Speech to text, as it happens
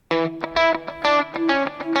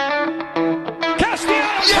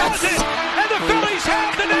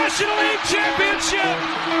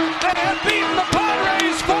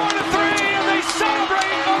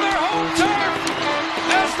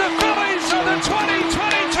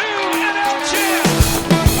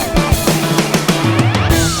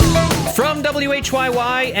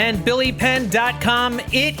WHYY and BillyPenn.com.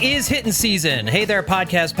 It is Hittin season. Hey there,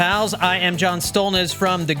 podcast pals. I am John Stolnis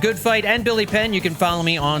from The Good Fight and Billy Penn. You can follow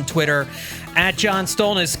me on Twitter at John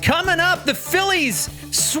Stolnis. Coming up, the Phillies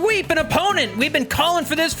sweep an opponent. We've been calling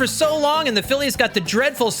for this for so long, and the Phillies got the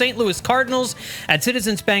dreadful St. Louis Cardinals at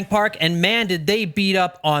Citizens Bank Park, and man, did they beat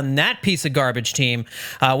up on that piece of garbage team.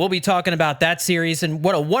 We'll be talking about that series and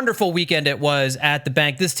what a wonderful weekend it was at the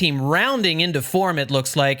bank. This team rounding into form, it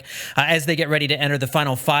looks like, as they get ready to enter the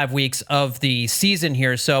final 5 weeks of the season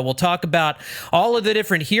here. So we'll talk about all of the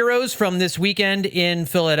different heroes from this weekend in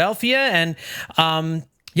Philadelphia, and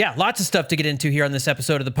yeah, lots of stuff to get into here on this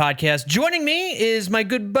episode of the podcast. Joining me is my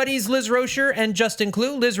good buddies Liz Roscher and Justin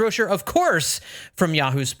Klugh. Liz Roscher, of course, from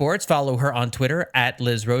Yahoo Sports. Follow her on Twitter at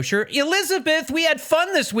Liz Roscher. Elizabeth, we had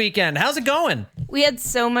fun this weekend. How's it going? We had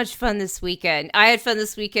so much fun this weekend. I had fun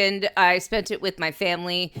this weekend. I spent it with my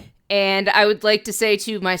family. And I would like to say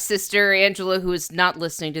to my sister, Angela, who is not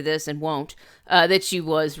listening to this and won't, that she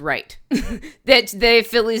was right. That the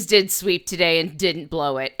Phillies did sweep today and didn't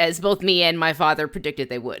blow it, as both me and my father predicted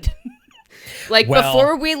they would.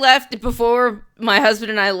 Before my husband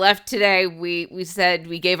and I left today, we said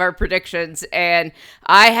we gave our predictions, and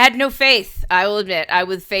I had no faith. I will admit, I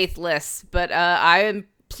was faithless, but I am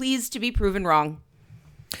pleased to be proven wrong.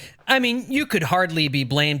 I mean, you could hardly be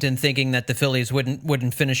blamed in thinking that the Phillies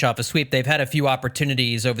wouldn't finish off a sweep. They've had a few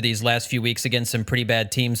opportunities over these last few weeks against some pretty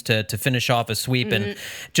bad teams to finish off a sweep and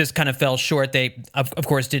just kind of fell short. They, of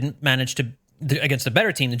course, didn't manage to against a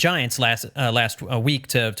better team, the Giants, last week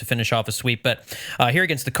to finish off a sweep. But here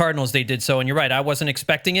against the Cardinals, they did so. And you're right, I wasn't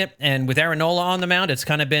expecting it. And with Nola on the mound, it's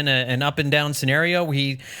kind of been an up and down scenario.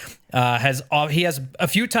 He has a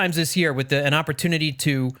few times this year with an opportunity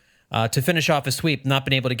to finish off a sweep, not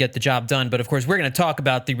been able to get the job done. But of course, we're going to talk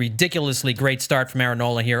about the ridiculously great start from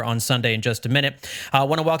Nola here on Sunday in just a minute. I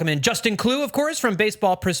want to welcome in Justin Klugh, of course, from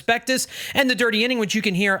Baseball Prospectus and The Dirty Inning, which you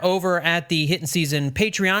can hear over at the Hittin Season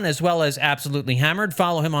Patreon, as well as Absolutely Hammered.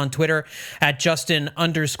 Follow him on Twitter at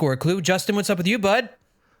Justin_Klugh. Justin, what's up with you, bud?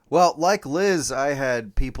 Well, like Liz, I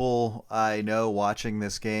had people I know watching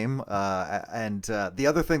this game. And the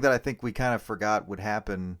other thing that I think we kind of forgot would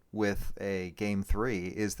happen with a Game 3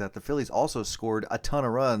 is that the Phillies also scored a ton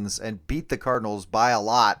of runs and beat the Cardinals by a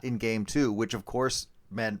lot in Game 2, which, of course,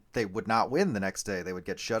 meant they would not win the next day. They would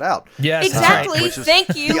get shut out. Yes, exactly. Which is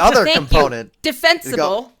Thank you. The other Thank component. You.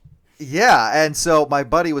 Defensible. Yeah, and so my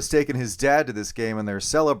buddy was taking his dad to this game, and they're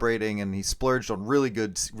celebrating, and he splurged on really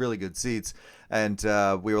good seats. And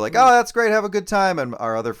we were like, "Oh, that's great, have a good time." And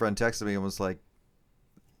our other friend texted me and was like,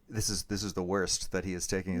 "This is the worst that he is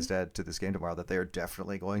taking his dad to this game tomorrow. That they are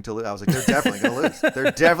definitely going to lose." I was like, "They're definitely going to lose.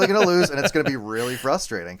 They're definitely going to lose, and it's going to be really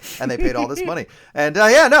frustrating." And they paid all this money. And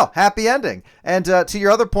happy ending. And to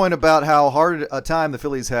your other point about how hard a time the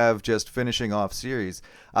Phillies have just finishing off series,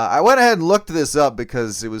 I went ahead and looked this up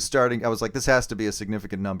because it was starting. I was like, this has to be a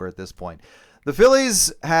significant number at this point. The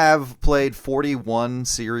Phillies have played 41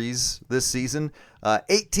 series this season.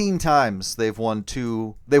 18 times they've won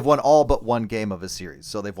all but one game of a series.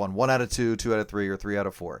 So they've won 1 out of 2, 2 out of 3, or 3 out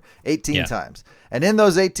of 4. 18 times. And in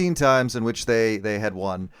those 18 times in which they had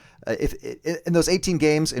won, in those 18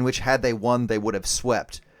 games in which had they won, they would have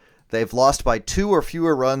swept. They've lost by 2 or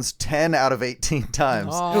fewer runs 10 out of 18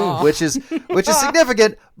 times, which is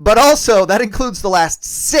significant. But also that includes the last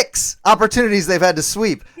 6 opportunities they've had to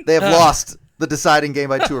sweep. They have lost the deciding game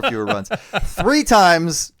by 2 or fewer runs. 3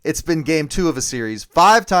 times it's been game 2 of a series.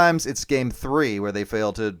 5 times it's game 3 where they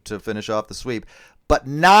fail to finish off the sweep. But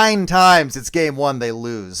 9 times it's game 1 they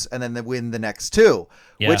lose, and then they win the next 2,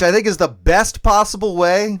 which I think is the best possible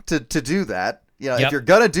way to do that. If you're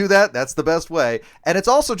going to do that, that's the best way. And it's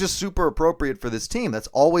also just super appropriate for this team that's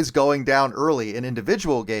always going down early in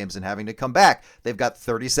individual games and having to come back. They've got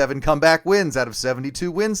 37 comeback wins out of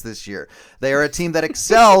 72 wins this year. They are a team that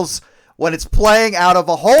excels when it's playing out of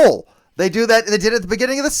a hole. They do that. They did it at the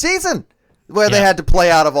beginning of the season where they had to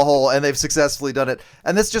play out of a hole, and they've successfully done it.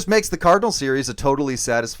 And this just makes the Cardinal series a totally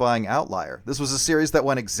satisfying outlier. This was a series that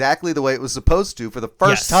went exactly the way it was supposed to for the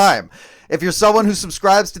first time. If you're someone who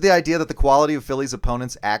subscribes to the idea that the quality of Phillies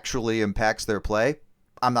opponents actually impacts their play,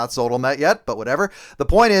 I'm not sold on that yet, but whatever. The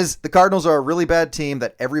point is, the Cardinals are a really bad team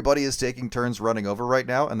that everybody is taking turns running over right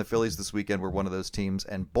now, and the Phillies this weekend were one of those teams.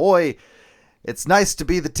 And boy, it's nice to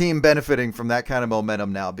be the team benefiting from that kind of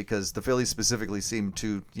momentum now, because the Phillies specifically seem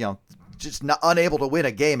to, just not unable to win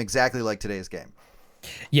a game exactly like today's game.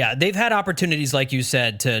 Yeah, they've had opportunities, like you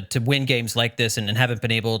said, to win games like this and haven't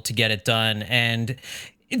been able to get it done. And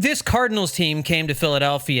this Cardinals team came to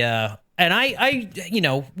Philadelphia And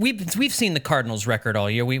we've seen the Cardinals record all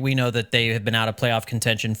year. We know that they have been out of playoff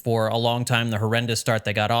contention for a long time, the horrendous start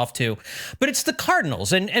they got off to. But it's the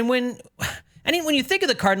Cardinals. And when you think of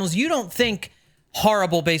the Cardinals, you don't think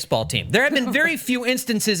horrible baseball team. There have been very few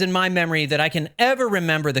instances in my memory that I can ever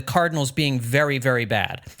remember the Cardinals being very, very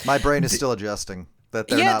bad. My brain is still adjusting. That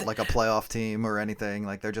they're not like a playoff team or anything.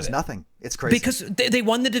 Like they're just nothing. It's crazy. Because they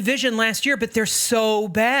won the division last year, but they're so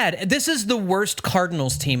bad. This is the worst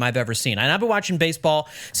Cardinals team I've ever seen. And I've been watching baseball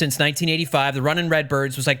since 1985. The Runnin'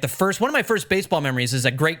 Redbirds was like one of my first baseball memories is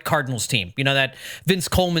a great Cardinals team. You know, that Vince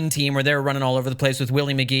Coleman team where they were running all over the place with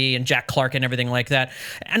Willie McGee and Jack Clark and everything like that.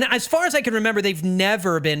 And as far as I can remember, they've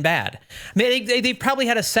never been bad. I mean, they've probably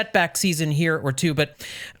had a setback season here or two, but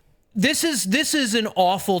This is an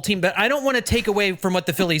awful team, but I don't want to take away from what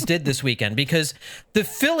the Phillies did this weekend because the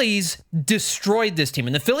Phillies destroyed this team.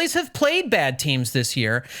 And the Phillies have played bad teams this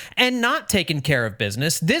year and not taken care of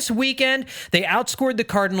business. This weekend, they outscored the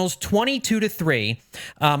Cardinals 22-3.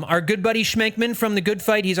 Our good buddy Schmenkman from The Good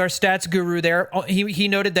Fight, he's our stats guru there. He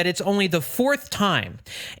noted that it's only the fourth time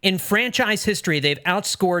in franchise history they've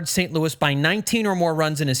outscored St. Louis by 19 or more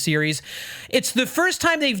runs in a series. It's the first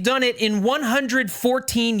time they've done it in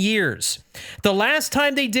 114 years. The last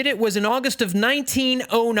time they did it was in August of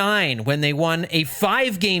 1909 when they won a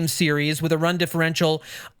 5-game series with a run differential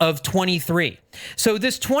of 23. So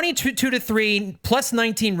this 22-3 plus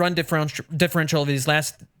 19 run differential of these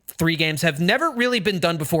last 3 games have never really been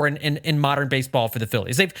done before in modern baseball for the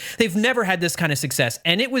Phillies. They've never had this kind of success.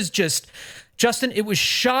 And it was Justin, it was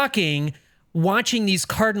shocking watching these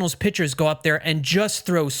Cardinals pitchers go up there and just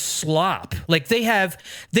throw slop. Like they have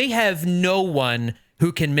no one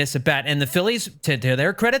who can miss a bat. And the Phillies, to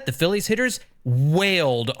their credit, the Phillies hitters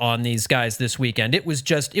wailed on these guys this weekend. It was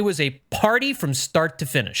a party from start to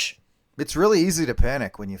finish. It's really easy to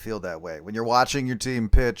panic when you feel that way, when you're watching your team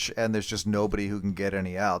pitch and there's just nobody who can get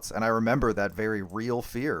any outs. And I remember that very real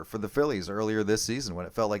fear for the Phillies earlier this season when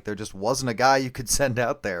it felt like there just wasn't a guy you could send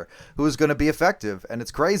out there who was going to be effective. And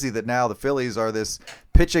it's crazy that now the Phillies are this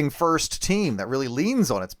pitching first team that really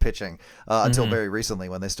leans on its pitching until very recently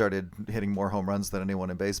when they started hitting more home runs than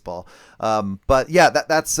anyone in baseball. But yeah,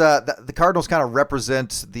 the Cardinals kind of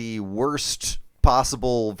represent the worst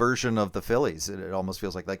possible version of the Phillies. It almost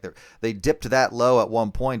feels like they dipped that low at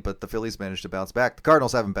one point, but the Phillies managed to bounce back. The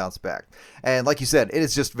Cardinals haven't bounced back. And like you said, it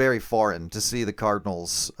is just very foreign to see the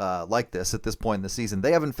Cardinals like this at this point in the season.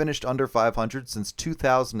 They haven't finished under 500 since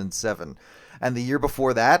 2007. And the year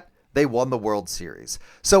before that, they won the World Series.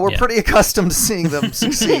 So we're pretty accustomed to seeing them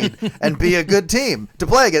succeed and be a good team to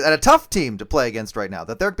play against, and a tough team to play against right now.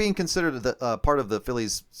 That they're being considered part of the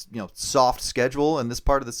Phillies' soft schedule in this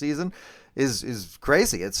part of the season is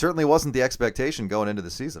crazy. It certainly wasn't the expectation going into the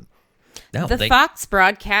season. No, Fox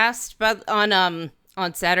broadcast on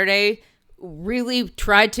Saturday really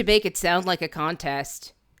tried to make it sound like a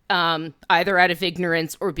contest, either out of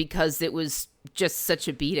ignorance or because it was just such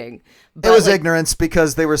a beating. But it was ignorance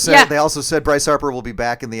because they were saying they also said Bryce Harper will be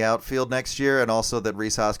back in the outfield next year, and also that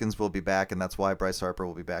Rhys Hoskins will be back, and that's why Bryce Harper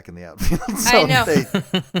will be back in the outfield. So I know.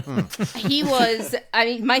 He was. I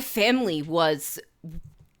mean, my family was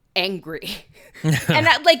angry, and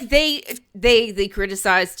they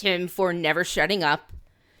criticized him for never shutting up.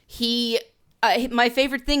 My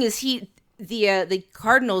favorite thing is the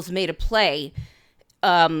Cardinals made a play.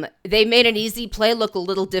 They made an easy play look a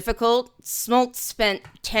little difficult. Smoltz spent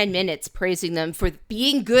 10 minutes praising them for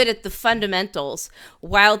being good at the fundamentals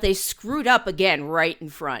while they screwed up again right in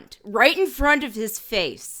front of his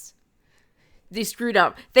face. They screwed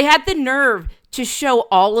up. They had the nerve to show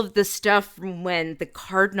all of the stuff from when the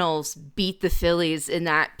Cardinals beat the Phillies in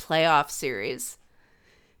that playoff series.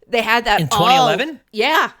 They had that in 2011?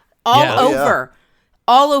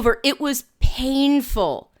 All over. It was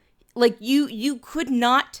painful. Like you could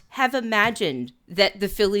not have imagined that the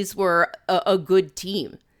Phillies were a good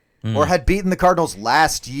team. Or had beaten the Cardinals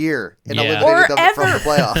last year and eliminated them from the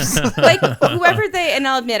playoffs. Like whoever and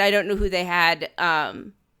I'll admit, I don't know who they had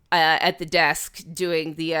at the desk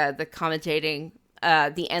doing the commentating,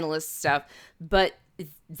 the analyst stuff, but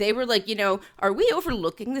they were like, are we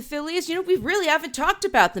overlooking the Phillies? We really haven't talked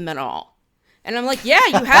about them at all. And I'm like, yeah,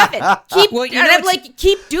 you haven't. Keep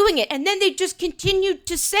doing it. And then they just continued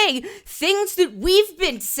to say things that we've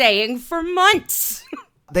been saying for months.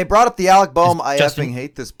 They brought up the Alec Boehm, I effing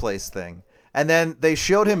hate this place thing. And then they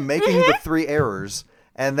showed him making the 3 errors.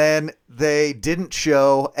 And then they didn't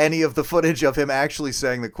show any of the footage of him actually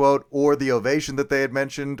saying the quote or the ovation that they had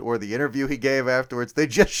mentioned or the interview he gave afterwards. They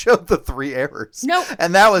just showed the 3 errors.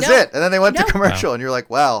 And that was it. And then they went to commercial and you're like,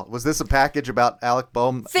 wow, was this a package about Alec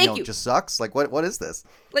Boehm? Just sucks? Like, what is this?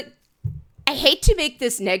 I hate to make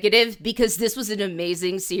this negative because this was an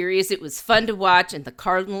amazing series. It was fun to watch, and the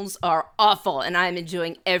Cardinals are awful, and I'm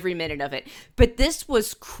enjoying every minute of it. But this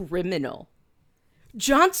was criminal.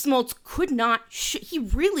 John Smoltz could not, he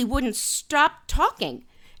really wouldn't stop talking.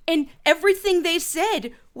 And everything they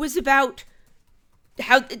said was about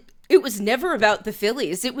how it was never about the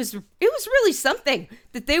Phillies. It was really something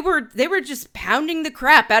that they were just pounding the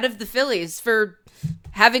crap out of the Phillies for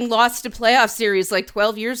having lost a playoff series like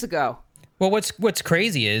 12 years ago. Well, what's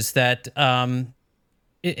crazy is that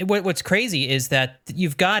what's crazy is that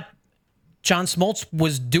you've got John Smoltz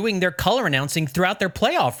was doing their color announcing throughout their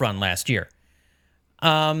playoff run last year.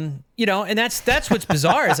 And that's what's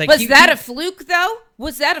bizarre. Is like, was that a fluke though?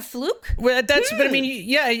 Was that a fluke? Well, that's. But I mean,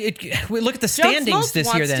 yeah. We look at the standings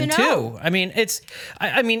this year, then too. I mean,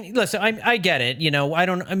 listen, I get it. I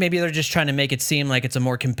don't. Maybe they're just trying to make it seem like it's a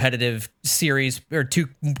more competitive series or two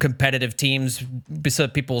competitive teams, so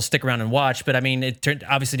people will stick around and watch. But I mean, it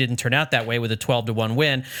obviously didn't turn out that way with a 12-1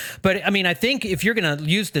 win. But I mean, I think if you're going to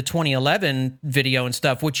use the 2011 video and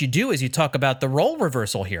stuff, what you do is you talk about the role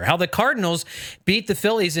reversal here. How the Cardinals beat the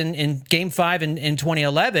Phillies in Game 5 in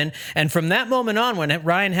 2011, and from that moment on, when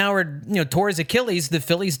Ryan Howard, tore his Achilles, the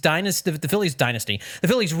Phillies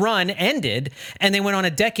run ended, and they went on a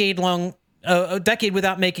decade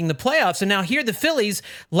without making the playoffs. And now here the Phillies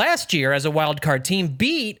last year as a wild card team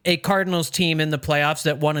beat a Cardinals team in the playoffs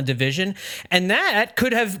that won a division. And that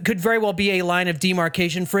could very well be a line of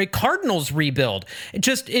demarcation for a Cardinals rebuild.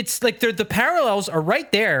 It's like the parallels are right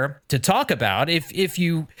there to talk about if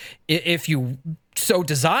you so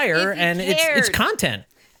desire, and it's content.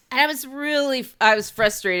 And I was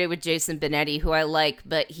frustrated with Jason Benetti, who I like,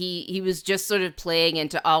 but he was just sort of playing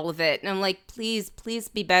into all of it. And I'm like, please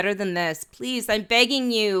be better than this. Please, I'm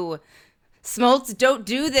begging you. Smoltz, don't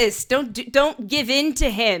do this. Don't give in to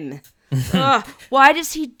him. Why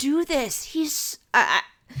does he do this? I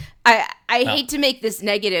hate to make this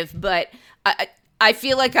negative, but I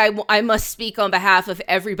feel like I must speak on behalf of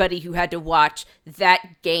everybody who had to watch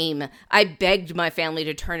that game. I begged my family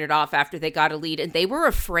to turn it off after they got a lead, and they were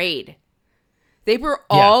afraid. They were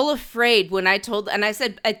all afraid when I told, and I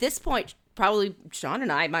said, at this point, probably Sean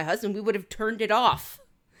and I, my husband, we would have turned it off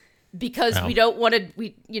because we don't want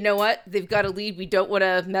to, you know what? They've got a lead. We don't want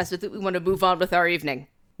to mess with it. We want to move on with our evening.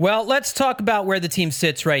 Well, let's talk about where the team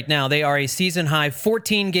sits right now. They are a season-high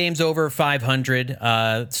 14 games over 500,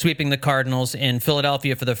 sweeping the Cardinals in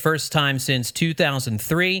Philadelphia for the first time since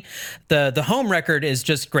 2003. The home record is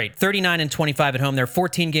just great, 39-25 at home. They're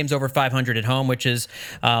 14 games over 500 at home, which is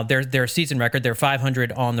their season record. They're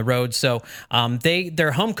 500 on the road. So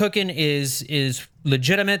their home cooking is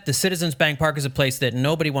legitimate. The Citizens Bank Park is a place that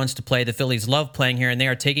nobody wants to play. The Phillies love playing here, and they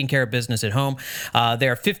are taking care of business at home. They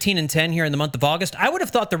are 15-10 here in the month of August. I would have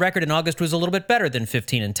thought the record in August was a little bit better than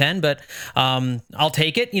 15-10, but I'll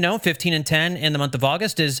take it. 15-10 in the month of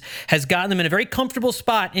August has gotten them in a very comfortable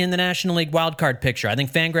spot in the National League wildcard picture. I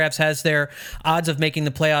think Fangraphs has their odds of making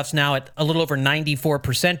the playoffs now at a little over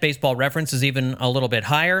 94%. Baseball Reference is even a little bit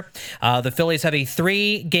higher. The Phillies have a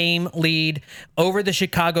 3-game lead over the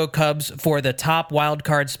Chicago Cubs for the top wild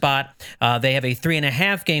card spot. They have a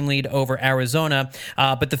 3.5-game lead over Arizona.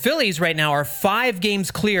 But the Phillies right now are 5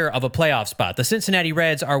 games clear of a playoff spot. The Cincinnati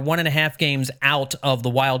Reds are 1.5 games out of the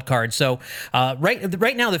wild card. So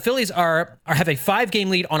right now the Phillies have a 5-game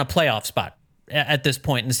lead on a playoff spot at this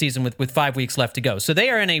point in the season with 5 weeks left to go. So they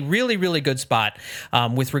are in a really, really good spot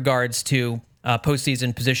with regards to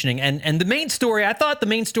postseason positioning. And the main story, I thought the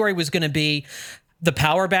main story was going to be the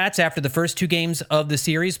power bats after the first 2 games of the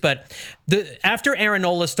series, but after Aaron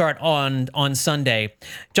Nola start on Sunday,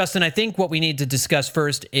 Justin, I think what we need to discuss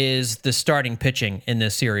first is the starting pitching in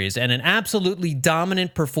this series, and an absolutely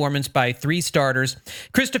dominant performance by 3 starters.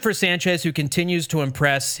 Christopher Sanchez, who continues to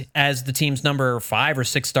impress as the team's number 5 or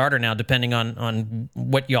 6 starter now, depending on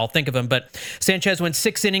what y'all think of him, but Sanchez went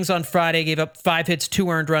 6 innings on Friday, gave up 5 hits,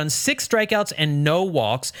 2 earned runs, 6 strikeouts, and no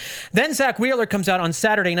walks. Then Zack Wheeler comes out on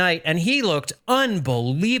Saturday night, and he looked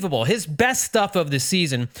unbelievable. His best stuff of the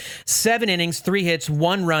season. 7 innings, 3 hits,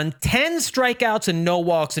 1 run, 10 strikeouts, and no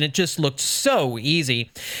walks, and it just looked so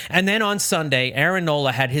easy. And then on Sunday, Aaron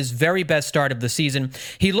Nola had his very best start of the season.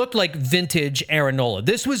 He looked like vintage Aaron Nola.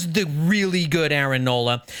 This was the really good Aaron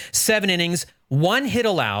Nola. 7 innings, 1 hit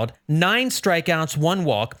allowed, 9 strikeouts, 1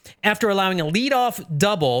 walk. After allowing a leadoff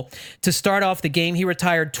double to start off the game, he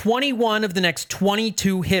retired 21 of the next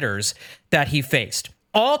 22 hitters that he faced.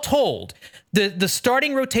 All told, the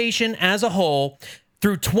starting rotation as a whole,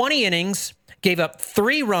 through 20 innings, gave up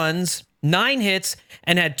 3 runs, 9 hits,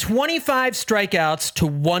 and had 25 strikeouts to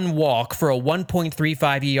 1 walk for a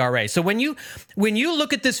 1.35 ERA. So when you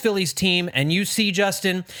look at this Phillies team and you see,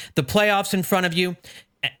 Justin, the playoffs in front of you,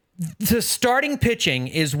 the starting pitching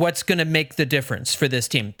is what's going to make the difference for this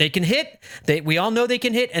team. They can hit. We all know they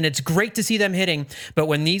can hit, and it's great to see them hitting. But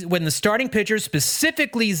when the starting pitchers,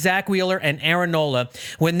 specifically Zack Wheeler and Aaron Nola,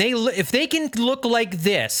 if they can look like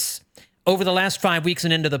this over the last 5 weeks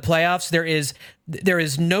and into the playoffs, there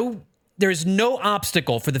is no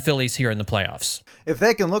obstacle for the Phillies here in the playoffs. If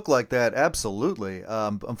they can look like that, absolutely.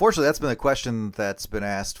 Unfortunately, that's been a question that's been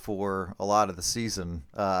asked for a lot of the season.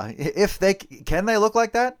 Can they look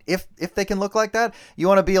like that? If they can look like that, you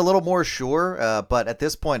want to be a little more sure. But at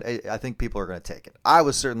this point, I think people are going to take it. I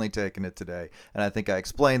was certainly taking it today, and I think I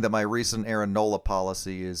explained that my recent Aaron Nola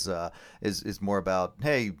policy is more about,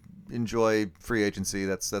 hey, enjoy free agency.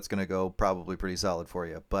 That's going to go probably pretty solid for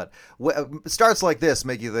you. But starts like this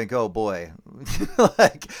make you think, oh boy,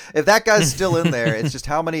 like if that guy's still in there, it's just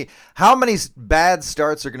how many bad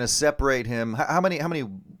starts are going to separate him? How many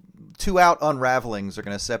 2-out unravelings are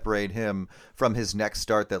going to separate him from his next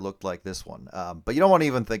start that looked like this one? But you don't want to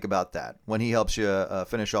even think about that when he helps you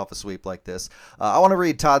finish off a sweep like this. I want to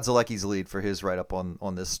read Todd Zalecki's lead for his write-up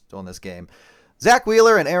on this game. Zack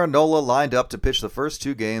Wheeler and Aaron Nola lined up to pitch the first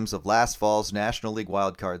 2 games of last fall's National League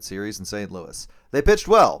Wildcard Series in St. Louis. They pitched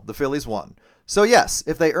well. The Phillies won. So yes,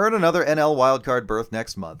 if they earn another NL wildcard berth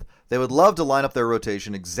next month, they would love to line up their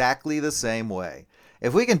rotation exactly the same way.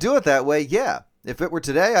 If we can do it that way, yeah. If it were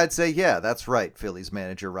today, I'd say, yeah, that's right, Phillies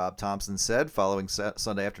manager Rob Thompson said following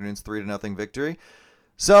Sunday afternoon's 3-0 victory.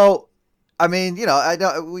 So, I mean,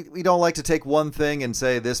 we don't like to take one thing and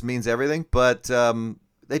say this means everything, but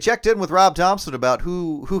they checked in with Rob Thompson about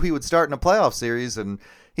who he would start in a playoff series, and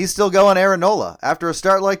he's still going Aaron Nola. After a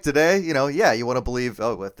start like today, you want to believe,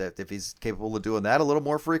 if he's capable of doing that a little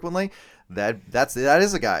more frequently, that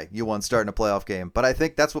is a guy you want starting a playoff game. But I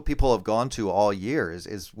think that's what people have gone to all year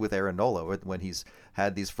is with Aaron Nola when he's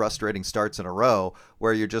had these frustrating starts in a row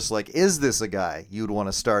where you're just like, is this a guy you'd want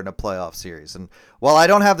to start in a playoff series? And while I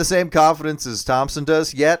don't have the same confidence as Thompson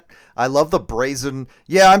does yet, I love the brazen,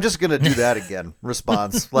 I'm just going to do that again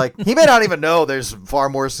response. Like, he may not even know there's far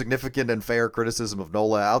more significant and fair criticism of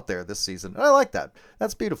Nola out there this season. And I like that.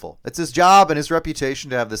 That's beautiful. It's his job and his reputation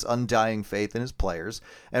to have this undying faith in his players.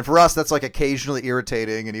 And for us, that's like occasionally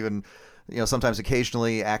irritating and even, sometimes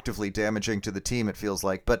occasionally actively damaging to the team, it feels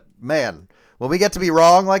like. But man, when we get to be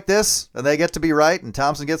wrong like this, and they get to be right, and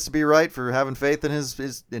Thompson gets to be right for having faith in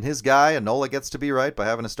his guy, and Nola gets to be right by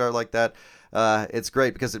having a start like that, it's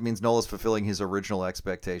great because it means Nola's fulfilling his original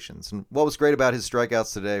expectations. And what was great about his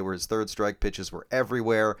strikeouts today were his third strike pitches were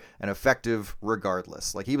everywhere and effective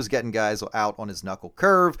regardless. Like, he was getting guys out on his knuckle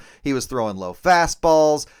curve. He was throwing low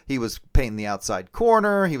fastballs. He was painting the outside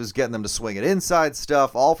corner. He was getting them to swing at inside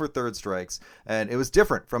stuff, all for third strikes. And it was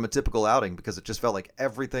different from a typical outing because it just felt like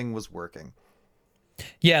everything was working.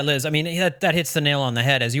 Yeah, Liz, I mean, that hits the nail on the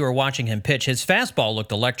head. As you were watching him pitch, his fastball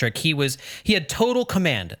looked electric. He had total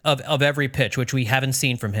command of every pitch, which we haven't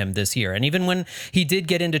seen from him this year. And even when he did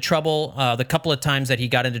get into trouble, the couple of times that he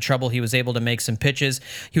got into trouble, he was able to make some pitches.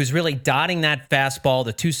 He was really dotting that fastball,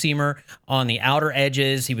 the 2-seamer on the outer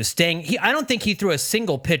edges. He was staying. I don't think he threw a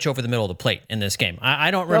single pitch over the middle of the plate in this game. I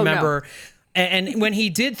don't remember. No. And when he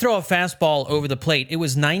did throw a fastball over the plate, it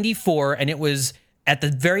was 94, and it was at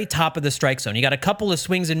the very top of the strike zone. He got a couple of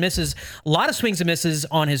swings and misses, a lot of swings and misses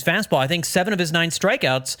on his fastball. I think 7 of his 9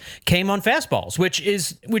 strikeouts came on fastballs, which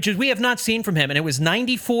is we have not seen from him. And it was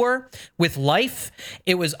 94 with life.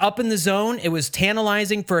 It was up in the zone. It was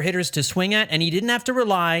tantalizing for hitters to swing at, and he didn't have to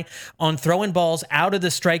rely on throwing balls out of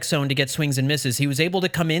the strike zone to get swings and misses. He was able to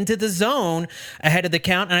come into the zone ahead of the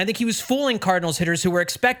count, and I think he was fooling Cardinals hitters who were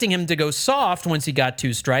expecting him to go soft once he got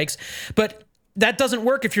 2 strikes. But that doesn't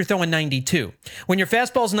work if you're throwing 92. When your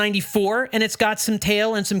fastball's 94 and it's got some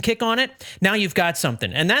tail and some kick on it, now you've got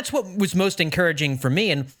something. And that's what was most encouraging for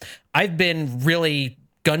me. And I've been really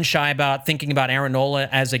gun shy about thinking about Aaron Nola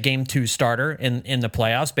as a game 2 starter in the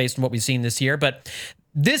playoffs based on what we've seen this year. But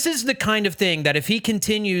this is the kind of thing that if he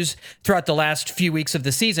continues throughout the last few weeks of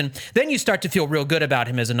the season, then you start to feel real good about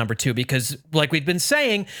him as a number 2 because, like we've been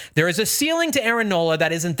saying, there is a ceiling to Aaron Nola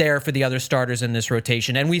that isn't there for the other starters in this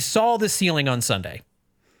rotation, and we saw the ceiling on Sunday.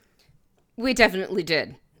 We definitely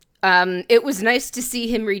did. It was nice to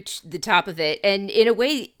see him reach the top of it, and in a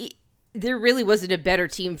way, there really wasn't a better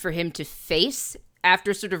team for him to face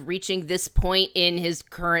after sort of reaching this point in his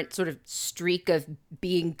current sort of streak of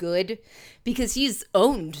being good, because he's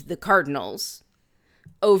owned the Cardinals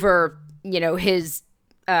over, his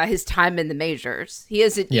time in the majors. He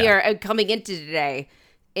has an ERA coming into today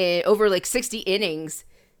over like 60 innings.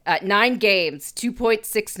 9 games,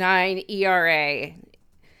 2.69 ERA.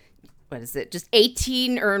 What is it? Just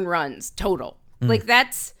 18 earned runs total. Like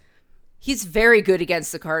he's very good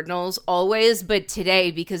against the Cardinals always, but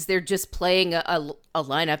today, because they're just playing a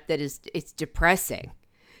lineup that it's depressing,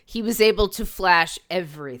 he was able to flash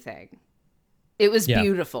everything. It was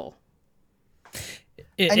beautiful.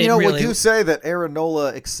 And you know, really... would you say that Aaron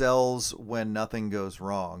Nola excels when nothing goes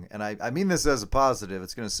wrong? And I mean this as a positive.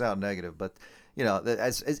 It's going to sound negative, but you know,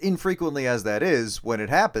 as infrequently as that is, when it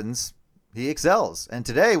happens, he excels. And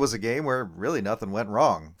today was a game where really nothing went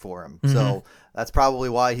wrong for him. Mm-hmm. So that's probably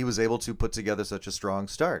why he was able to put together such a strong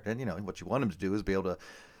start. And, you know, what you want him to do is be able to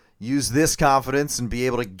use this confidence and be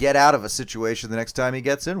able to get out of a situation the next time he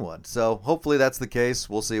gets in one. So hopefully that's the case.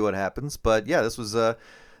 We'll see what happens. But yeah, this was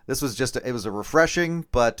just it was a refreshing,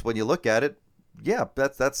 but when you look at it, yeah,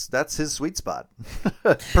 that's his sweet spot.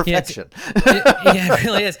 Perfection. Yeah, it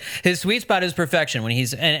really is. His sweet spot is perfection when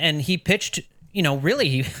he's and he pitched. You know,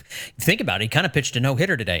 really, think about it. He kind of pitched a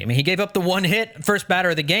no-hitter today. I mean, he gave up the one hit, first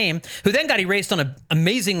batter of the game, who then got erased on an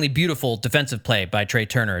amazingly beautiful defensive play by Trey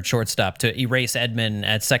Turner at shortstop to erase Edman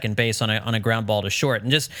at second base on a ground ball to short.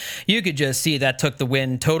 And you could just see that took the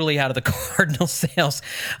wind totally out of the Cardinals' sails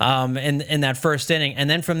in that first inning. And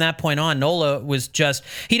then from that point on, Nola was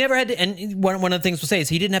he never had to, and one of the things we'll say is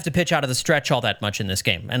he didn't have to pitch out of the stretch all that much in this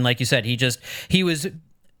game. And like you said,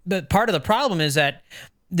 but part of the problem is that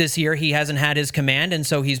this year, he hasn't had his command, and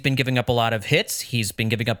so he's been giving up a lot of hits. He's been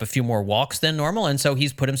giving up a few more walks than normal, and so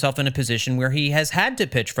he's put himself in a position where he has had to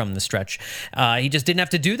pitch from the stretch. He just didn't have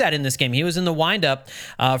to do that in this game. He was in the windup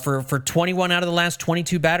for 21 out of the last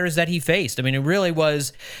 22 batters that he faced. I mean, it really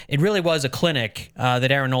was a clinic that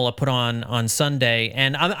Aaron Nola put on Sunday.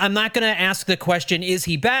 And I'm not going to ask the question: is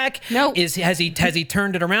he back? No. Has he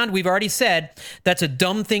turned it around? We've already said that's a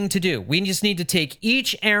dumb thing to do. We just need to take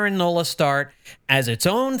each Aaron Nola start as its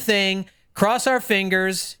own thing, cross our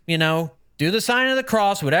fingers, you know, do the sign of the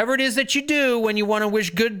cross, whatever it is that you do when you want to wish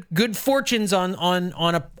good fortunes on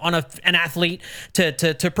an athlete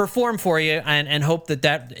to perform for you, and hope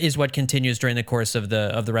that is what continues during the course of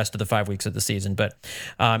the rest of the 5 weeks of the season. But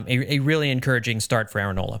a really encouraging start for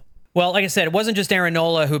Aaron Nola. Well, like I said, it wasn't just Aaron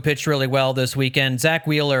Nola who pitched really well this weekend. Zack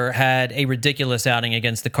Wheeler had a ridiculous outing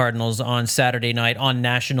against the Cardinals on Saturday night on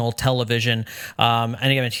national television. And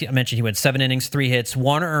again, I mentioned he went 7 innings, 3 hits,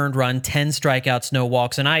 1 earned run, 10 strikeouts, no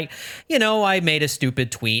walks. And I made a stupid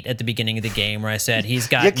tweet at the beginning of the game where I said he's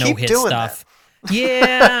got no hit stuff.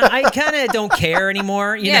 Yeah, I kind of don't care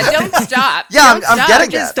anymore. Don't stop. Yeah, don't I'm stop. getting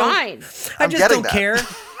just that. Fine. I just don't care.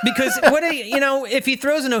 Because if he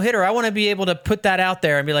throws a no-hitter, I want to be able to put that out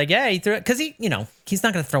there and be like, yeah, he threw it, because he's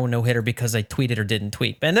not going to throw a no-hitter because I tweeted or didn't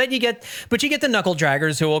tweet. And then you get the knuckle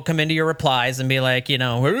draggers who will come into your replies and be like, hey,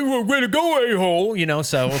 way to go, a-hole,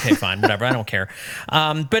 so okay, fine, whatever, I don't care.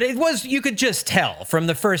 But you could just tell from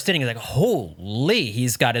the first inning, like, holy,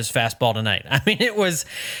 he's got his fastball tonight. I mean,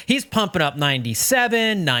 he's pumping up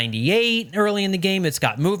 97, 98 early in the game. It's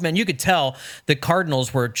got movement. You could tell the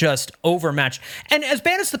Cardinals were just overmatched. And as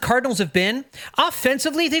bad as the Cardinals have been,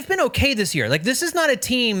 offensively, they've been okay this year. Like, this is not a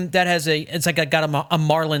team that has got a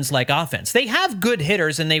Marlins-like offense. They have good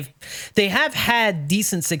hitters, and they have had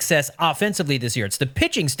decent success offensively this year. It's the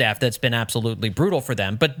pitching staff that's been absolutely brutal for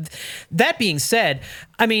them. But that being said,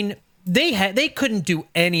 I mean, they couldn't do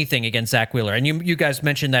anything against Zack Wheeler. And you guys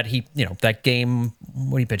mentioned that that game,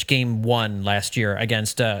 when he pitched game 1 last year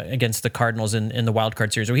against the Cardinals in the wild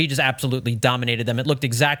card series, where he just absolutely dominated them. It looked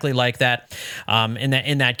exactly like that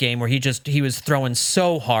in that game where he was throwing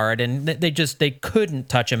so hard, and they couldn't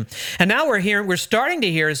touch him. And now we're starting to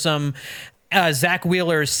hear some Zack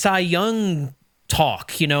Wheeler Cy Young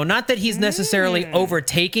talk, not that he's necessarily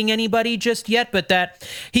overtaking anybody just yet, but that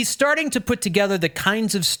he's starting to put together the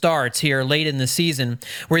kinds of starts here late in the season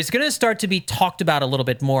where he's going to start to be talked about a little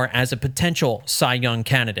bit more as a potential Cy Young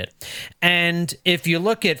candidate. And if you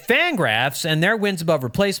look at Fangraphs and their wins above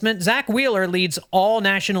replacement, Zack Wheeler leads all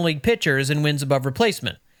National League pitchers in wins above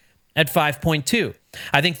replacement at 5.2.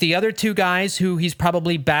 I think the other 2 guys who he's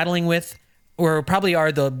probably battling with, or probably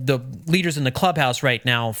are the leaders in the clubhouse right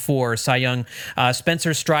now for Cy Young,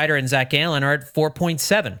 Spencer Strider and Zach Gallen, are at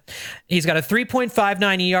 4.7. He's got a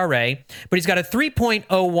 3.59 ERA, but he's got a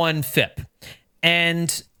 3.01 FIP.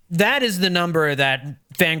 And that is the number that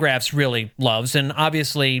Fangraphs really loves, and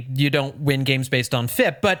obviously you don't win games based on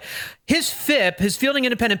FIP, but his FIP, his fielding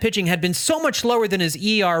independent pitching, had been so much lower than his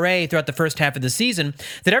ERA throughout the first half of the season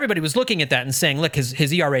that everybody was looking at that and saying, look,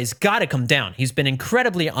 his ERA's got to come down. He's been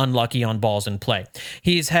incredibly unlucky on balls in play.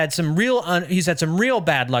 He's had some real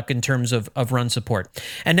bad luck in terms of run support.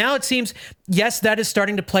 And now it seems, yes, that is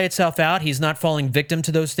starting to play itself out. He's not falling victim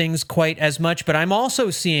to those things quite as much, but I'm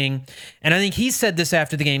also seeing, and I think he said this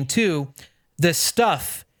after the game too, the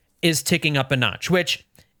stuff is ticking up a notch, which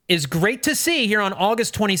is great to see here on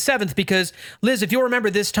August 27th because, Liz, if you'll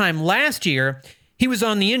remember this time last year, he was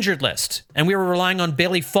on the injured list, and we were relying on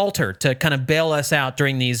Bailey Falter to kind of bail us out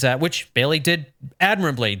during these, which Bailey did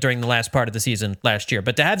admirably during the last part of the season last year.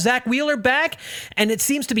 But to have Zack Wheeler back, and it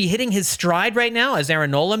seems to be hitting his stride right now, as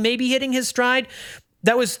Aaron Nola may be hitting his stride,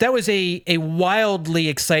 that was a wildly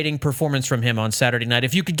exciting performance from him on Saturday night,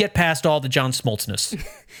 if you could get past all the John Smoltzness.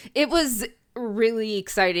 It was really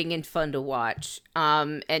exciting and fun to watch.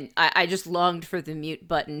 And I just longed for the mute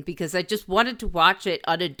button because I just wanted to watch it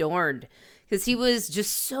unadorned because he was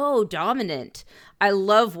just so dominant. I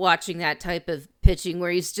love watching that type of pitching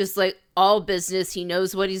where he's just like all business. He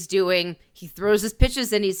knows what he's doing. He throws his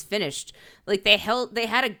pitches and he's finished. Like they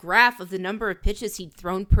had a graph of the number of pitches he'd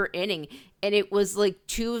thrown per inning. And it was like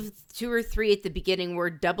two or three at the beginning were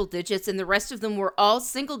double digits and the rest of them were all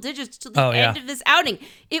single digits to the end of his outing.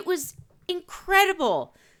 It was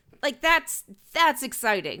incredible. Like that's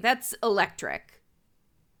exciting. That's electric.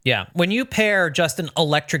 Yeah. When you pair just an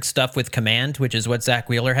electric stuff with command, which is what Zack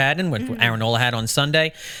Wheeler had and what Aaron Nola had on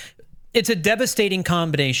Sunday, it's a devastating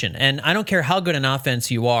combination. And I don't care how good an offense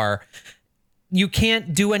you are, you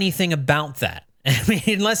can't do anything about that. I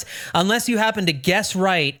mean, unless you happen to guess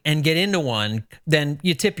right and get into one, then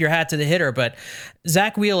you tip your hat to the hitter. But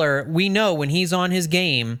Zack Wheeler, we know when he's on his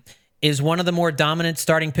game, is one of the more dominant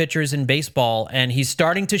starting pitchers in baseball, and he's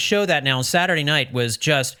starting to show that now. Saturday night was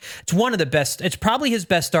just, it's one of the best, it's probably his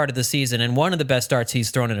best start of the season and one of the best starts he's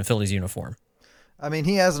thrown in a Phillies uniform. I mean,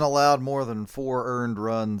 he hasn't allowed more than 4 earned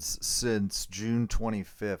runs since June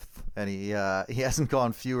 25th, and he hasn't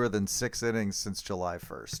gone fewer than 6 innings since July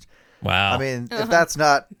 1st. Wow. I mean, if that's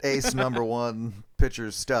not ace number one pitcher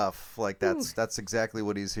stuff, like that's exactly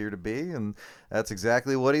what he's here to be, and that's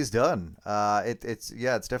exactly what he's done. It's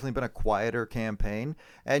definitely been a quieter campaign,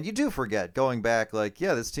 and you do forget going back, like,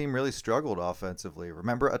 this team really struggled offensively.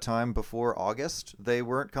 Remember a time before August, they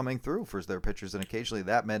weren't coming through for their pitchers, and occasionally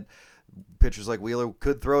that meant pitchers like Wheeler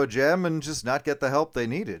could throw a gem and just not get the help they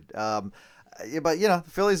needed. But the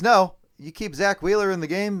Phillies know. You keep Zack Wheeler in the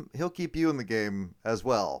game, he'll keep you in the game as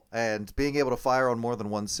well. And being able to fire on more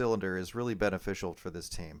than one cylinder is really beneficial for this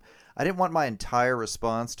team. I didn't want my entire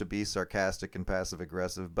response to be sarcastic and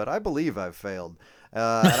passive-aggressive, but I believe I've failed.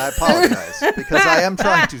 And I apologize because I am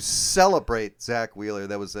trying to celebrate Zack Wheeler.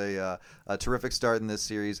 That was a terrific start in this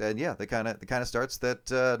series. And the kind of starts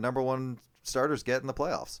that number one starters get in the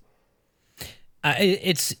playoffs.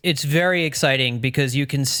 It's very exciting because you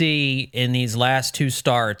can see in these last 2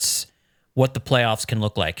 starts what the playoffs can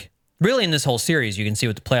look like. Really, in this whole series, you can see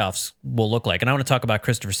what the playoffs will look like. And I want to talk about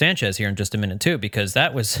Christopher Sanchez here in just a minute, too, because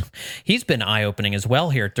he's been eye-opening as well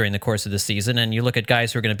here during the course of the season. And you look at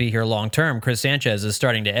guys who are going to be here long-term. Chris Sanchez is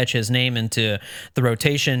starting to etch his name into the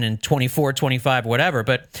rotation in 24, 25, whatever.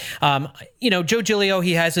 But, Joe Giglio,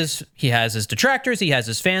 he has his detractors, he has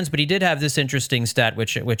his fans, but he did have this interesting stat,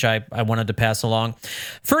 which I wanted to pass along.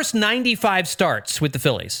 First 95 starts with the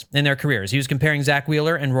Phillies in their careers. He was comparing Zack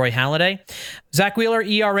Wheeler and Roy Halladay. Zack Wheeler,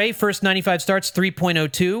 ERA, first 95 starts,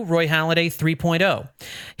 3.02. Roy Halladay, 3.0.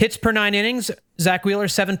 Hits per 9 innings, Zack Wheeler,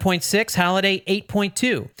 7.6. Halladay,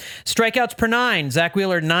 8.2. Strikeouts per 9, Zack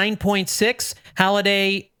Wheeler, 9.6.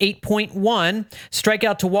 Halladay, 8.1.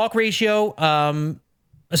 Strikeout to walk ratio,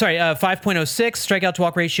 5.06. Strikeout to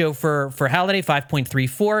walk ratio for Halladay,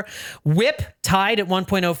 5.34. Whip tied at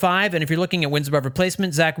 1.05. And if you're looking at wins above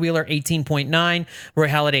replacement, Zack Wheeler, 18.9. Roy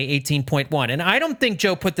Halladay, 18.1. And I don't think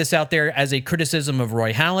Joe put this out there as a criticism of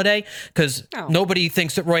Roy Halladay because nobody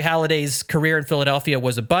thinks that Roy Halladay's career in Philadelphia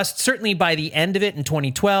was a bust. Certainly by the end of it in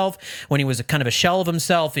 2012, when he was a kind of a shell of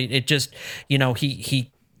himself, it just, he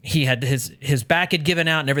had his back had given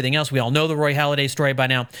out and everything else. We all know the Roy Halladay story by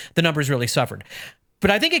now. The numbers really suffered. But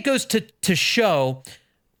I think it goes to show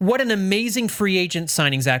what an amazing free agent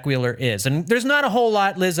signing Zack Wheeler is. And there's not a whole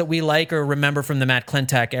lot, Liz, that we like or remember from the Matt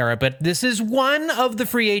Klentak era, but this is one of the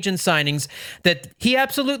free agent signings that he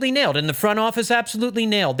absolutely nailed, and the front office absolutely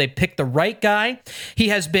nailed. They picked the right guy. He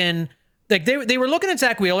has been, like, they were looking at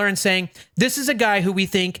Zack Wheeler and saying, this is a guy who we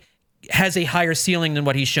think has a higher ceiling than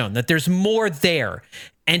what he's shown, that there's more there.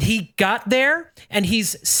 And he got there, and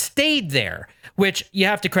he's stayed there, which you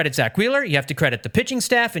have to credit Zack Wheeler, you have to credit the pitching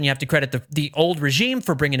staff, and you have to credit the old regime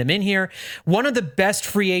for bringing him in here. One of the best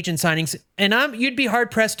free agent signings, and you'd be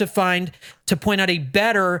hard-pressed to point out a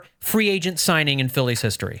better free agent signing in Phillies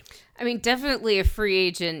history. I mean, definitely a free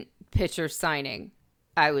agent pitcher signing,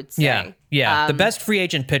 I would say. Yeah, the best free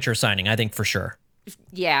agent pitcher signing, I think, for sure.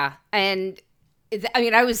 Yeah, and I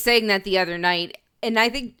mean, I was saying that the other night, and I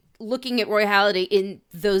think looking at Roy Halladay in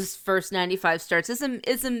those first 95 starts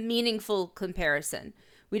is a meaningful comparison.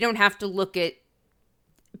 We don't have to look at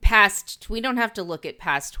past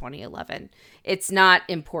 2011. It's not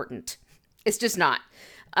important. It's just not.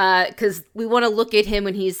 Because we want to look at him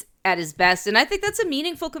when he's at his best. And I think that's a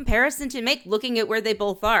meaningful comparison to make, looking at where they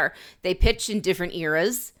both are. They pitch in different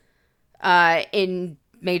eras in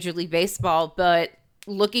Major League Baseball, but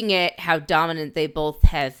looking at how dominant they both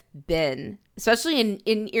have been, especially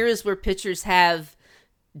in eras where pitchers have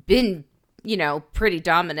been, pretty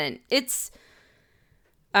dominant, it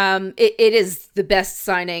is the best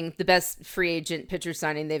signing, the best free agent pitcher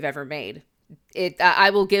signing they've ever made. I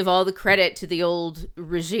will give all the credit to the old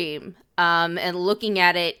regime. And looking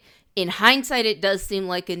at it in hindsight, it does seem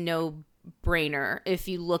like a no-brainer. If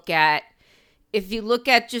you look at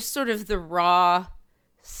just sort of the raw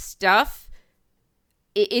stuff,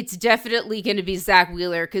 it's definitely going to be Zack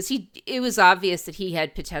Wheeler, because it was obvious that he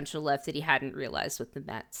had potential left that he hadn't realized with the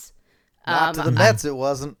Mets. Not to the Mets, it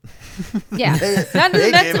wasn't. Yeah, not to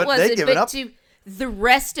the Mets, it wasn't, but to the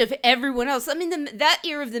rest of everyone else. I mean, that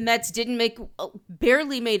era of the Mets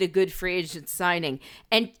barely made a good free agent signing,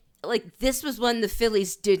 and this was when the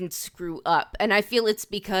Phillies didn't screw up. And I feel it's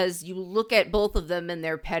because you look at both of them and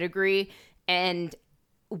their pedigree and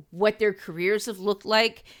what their careers have looked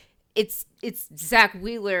like. It's Zack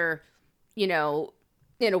Wheeler, in a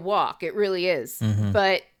walk. It really is. Mm-hmm.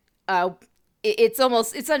 But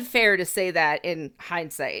it's unfair to say that in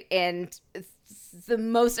hindsight. And the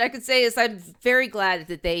most I could say is I'm very glad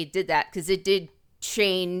that they did that, because it did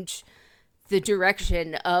change the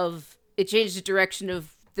direction of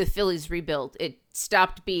the Phillies rebuild. It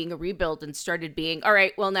stopped being a rebuild and started being, all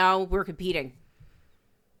right, well, now we're competing.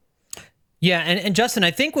 Yeah, and Justin, I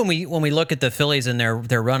think when we look at the Phillies and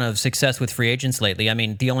their run of success with free agents lately, I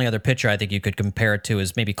mean, the only other pitcher I think you could compare it to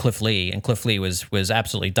is maybe Cliff Lee, and Cliff Lee was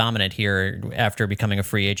absolutely dominant here after becoming a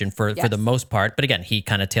free agent for the most part. But again, he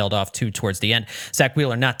kind of tailed off too towards the end. Zack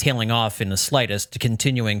Wheeler not tailing off in the slightest,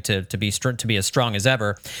 continuing to be as strong as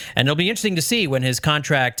ever. And it'll be interesting to see when his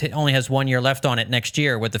contract only has 1 year left on it next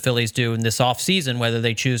year, what the Phillies do in this offseason, whether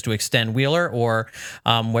they choose to extend Wheeler or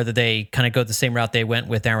whether they kind of go the same route they went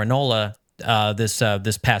with Aaron Nola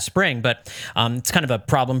this past spring. But it's kind of a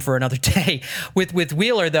problem for another day. With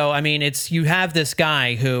Wheeler, though, I mean, you have this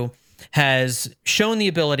guy who has shown the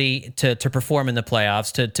ability to perform in the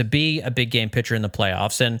playoffs, to be a big game pitcher in the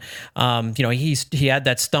playoffs. And, he had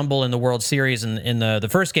that stumble in the World Series in the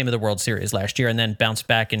first game of the World Series last year, and then bounced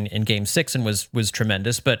back in Game 6 and was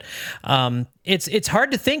tremendous. But it's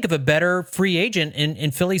hard to think of a better free agent in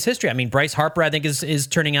Phillies history. I mean, Bryce Harper, I think, is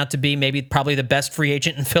turning out to be probably the best free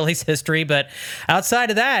agent in Phillies history. But outside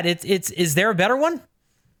of that, is there a better one?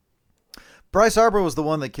 Bryce Harper was the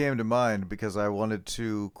one that came to mind because I wanted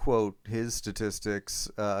to quote his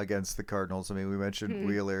statistics against the Cardinals. I mean, we mentioned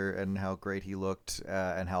Wheeler and how great he looked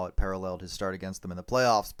and how it paralleled his start against them in the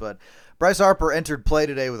playoffs. But Bryce Harper entered play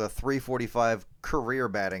today with a .345 career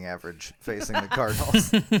batting average facing the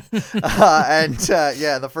Cardinals. The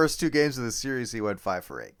first two games of the series, he went 5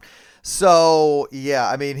 for 8. So, yeah,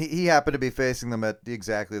 I mean, he happened to be facing them at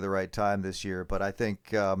exactly the right time this year. But I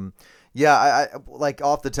think... I like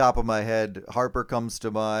off the top of my head, Harper comes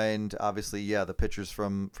to mind. Obviously, the pitchers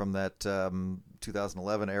from that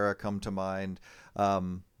 2011 era come to mind.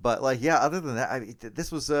 But other than that,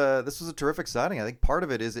 this was a terrific signing. I think part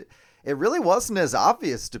of it is it really wasn't as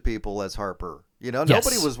obvious to people as Harper.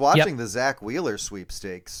 Nobody was watching the Zack Wheeler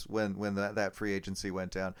sweepstakes when that free agency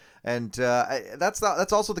went down, and that's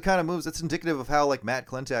also the kind of moves that's indicative of how Matt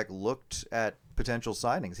Klentak looked at potential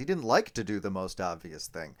signings. He didn't like to do the most obvious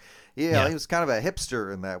thing. He was kind of a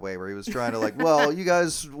hipster in that way, where he was trying to well, you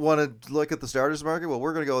guys want to look at the starters market? Well,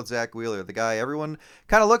 we're going to go with Zack Wheeler, the guy everyone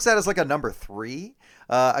kind of looks at as a number 3,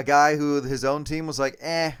 a guy who his own team was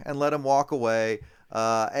and let him walk away.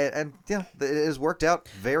 It has worked out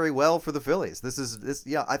very well for the Phillies.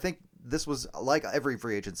 I think this was, like every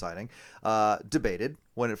free agent signing, debated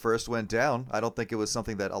when it first went down. I don't think it was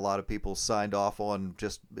something that a lot of people signed off on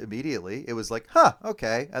just immediately. It was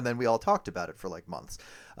okay. And then we all talked about it for months.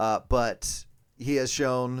 But he has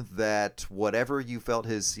shown that whatever you felt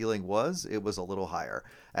his ceiling was, it was a little higher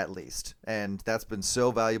at least, and that's been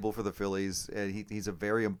so valuable for the Phillies. He's a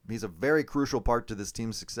very crucial part to this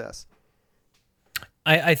team's success.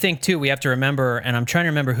 I think too we have to remember, and I'm trying to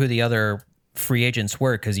remember who the other free agents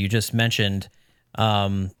were, because you just mentioned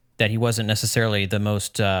that he wasn't necessarily the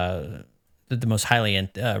most highly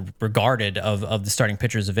regarded of the starting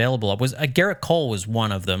pitchers available. Was Garrett Cole was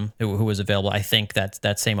one of them who was available. I think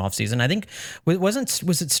that same offseason. I think was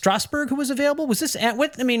it Strasburg who was available? Was this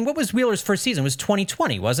what was Wheeler's first season? It was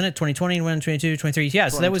 2020, wasn't it? 2020, 2022, 23. Yeah,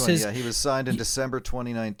 so that was his. Yeah, he was signed in December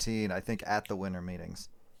 2019, I think, at the winter meetings.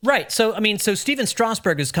 Right. So, so Steven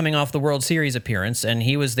Strasburg is coming off the World Series appearance, and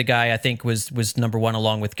he was the guy I think was number one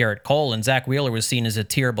along with Garrett Cole, and Zack Wheeler was seen as a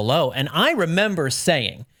tier below. And I remember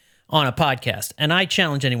saying on a podcast, and I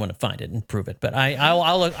challenge anyone to find it and prove it, but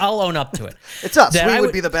I'll own up to it. It's us. We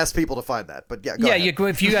would be the best people to find that, but yeah, go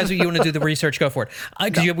ahead. If you guys want to do the research, go for it.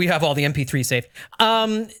 Because we have all the MP3 saved.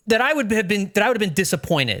 That I would have been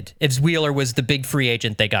disappointed if Wheeler was the big free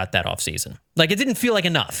agent they got that offseason. Like, it didn't feel like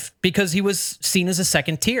enough because he was seen as a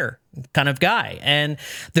second tier kind of guy, and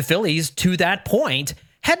the Phillies to that point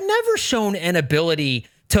had never shown an ability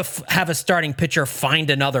to have a starting pitcher find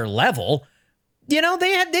another level. They're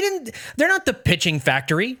not the pitching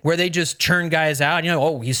factory where they just churn guys out.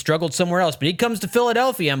 He struggled somewhere else, but he comes to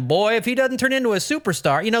Philadelphia, and boy, if he doesn't turn into a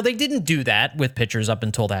superstar, they didn't do that with pitchers up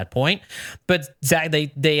until that point. But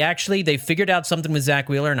they figured out something with Zack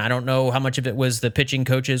Wheeler, and I don't know how much of it was the pitching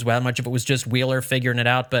coaches, how much of it was just Wheeler figuring it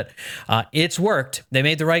out, but it's worked. They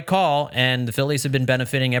made the right call, and the Phillies have been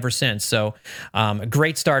benefiting ever since. So a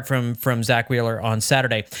great start from Zack Wheeler on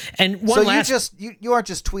Saturday. And you aren't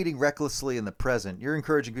just tweeting recklessly in the present. You're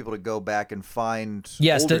encouraging people to go back and find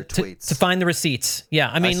older tweets. To find the receipts.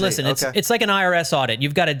 Yeah, listen, okay. It's like an IRS audit.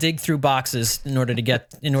 You've got to dig through boxes in order to get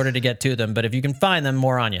to them. But if you can find them,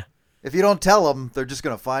 more on you. If you don't tell them, they're just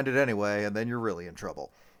going to find it anyway, and then you're really in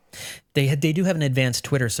trouble. They do have an advanced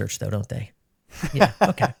Twitter search, though, don't they? Yeah.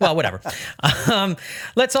 Okay. Well, whatever.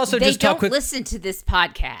 Let's also just talk quick. They don't listen to this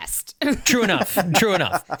podcast. True enough.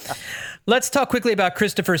 Let's talk quickly about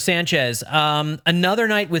Christopher Sanchez. Another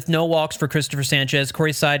night with no walks for Christopher Sanchez.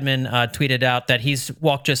 Corey Seidman tweeted out that he's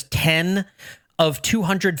walked just 10 of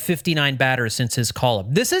 259 batters since his call-up.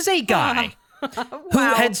 This is a guy who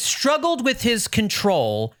had struggled with his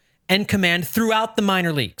control and command throughout the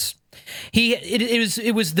minor leagues.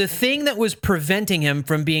 It was the thing that was preventing him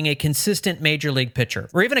from being a consistent major league pitcher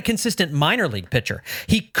or even a consistent minor league pitcher.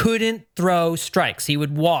 He couldn't throw strikes. He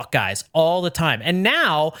would walk guys all the time. And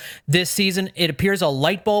now this season, it appears a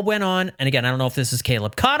light bulb went on. And again, I don't know if this is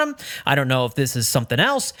Caleb Cottom. I don't know if this is something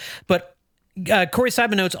else, but Corey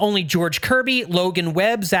Seidman notes only George Kirby, Logan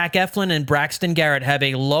Webb, Zach Eflin, and Braxton Garrett have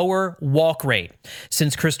a lower walk rate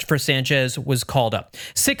since Christopher Sanchez was called up.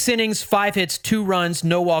 6 innings, 5 hits, 2 runs,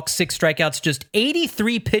 no walks, 6 strikeouts, just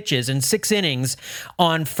 83 pitches in 6 innings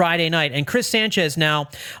on Friday night. And Chris Sanchez now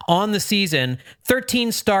on the season,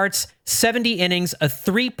 13 starts, 70 innings, a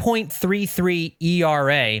 3.33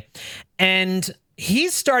 ERA. And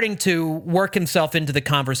he's starting to work himself into the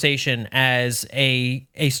conversation as a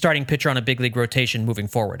starting pitcher on a big league rotation moving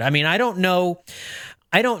forward. I don't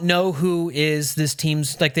know who is this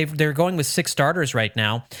team's, like they're going with 6 starters right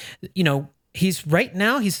now. He's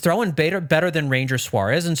throwing better than Ranger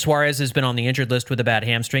Suarez, and Suarez has been on the injured list with a bad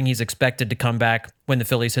hamstring. He's expected to come back when the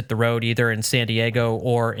Phillies hit the road, either in San Diego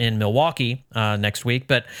or in Milwaukee next week.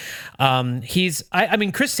 But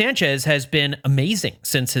Chris Sanchez has been amazing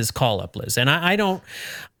since his call-up, Liz. And I don't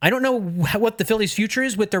know what the Phillies' future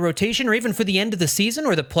is with their rotation, or even for the end of the season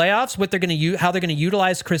or the playoffs, how they're going to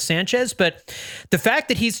utilize Chris Sanchez. But the fact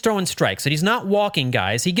that he's throwing strikes, that he's not walking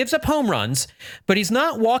guys, he gives up home runs, but he's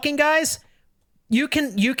not walking guys. You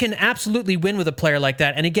can absolutely win with a player like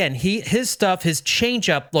that. And again, his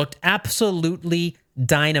changeup looked absolutely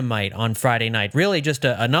dynamite on Friday night. Really just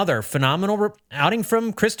another phenomenal outing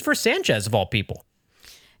from Christopher Sanchez, of all people.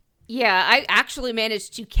 Yeah, I actually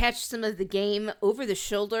managed to catch some of the game over the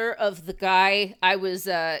shoulder of the guy I was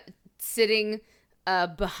sitting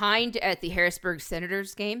behind at the Harrisburg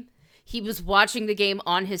Senators game. He was watching the game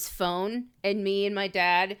on his phone, and me and my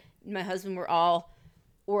dad and my husband were all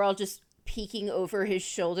just peeking over his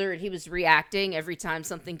shoulder, and he was reacting every time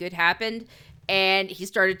something good happened. And he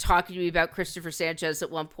started talking to me about Christopher Sanchez at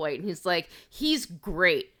one point, and he's like, he's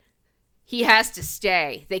great. He has to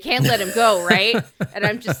stay. They can't let him go, right? And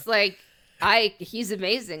I'm just like, he's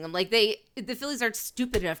amazing. I'm like, the Phillies aren't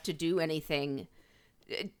stupid enough to do anything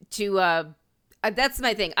that's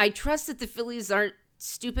my thing. I trust that the Phillies aren't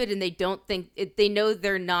stupid, and they know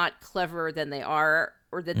they're not cleverer than they are,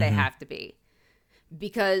 or that they have to be.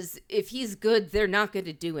 because if he's good, they're not going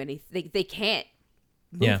to do anything. They can't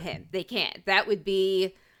move him. They can't. That would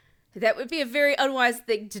be a very unwise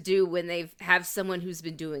thing to do when they have someone who's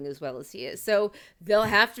been doing as well as he is. So they'll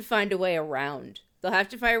have to find a way around. They'll have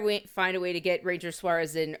to find a way to get Ranger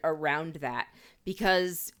Suarez in around that,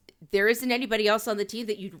 because there isn't anybody else on the team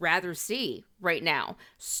that you'd rather see right now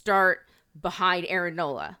start behind Aaron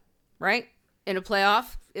Nola, right? In a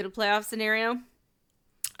playoff scenario.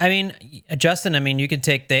 I mean, Justin, you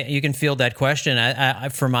can field that question. I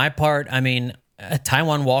for my part,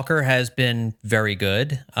 Taijuan Walker has been very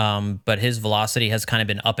good, but his velocity has kind of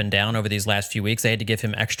been up and down over these last few weeks. They had to give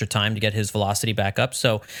him extra time to get his velocity back up,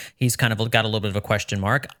 so he's kind of got a little bit of a question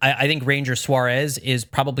mark. I think Ranger Suarez is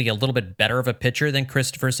probably a little bit better of a pitcher than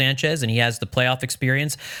Christopher Sanchez, and he has the playoff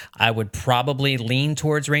experience. I would probably lean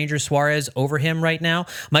towards Ranger Suarez over him right now.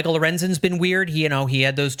 Michael Lorenzen's been weird. He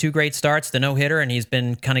had those 2 great starts, the no-hitter, and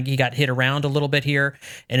he got hit around a little bit here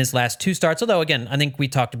in his last 2 starts. Although, again, I think we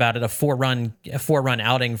talked about it, a 4-run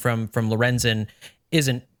outing from Lorenzen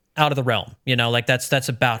isn't out of the realm. That's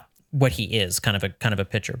about what he is, kind of a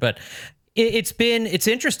pitcher. But it's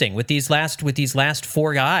interesting with these last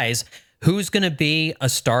 4 guys. Who's going to be a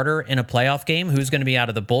starter in a playoff game? Who's going to be out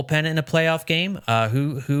of the bullpen in a playoff game?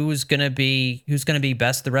 Who's going to be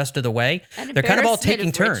best the rest of the way? They're kind of all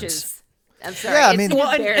taking turns. I'm sorry. Yeah,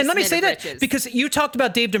 and let me say that because you talked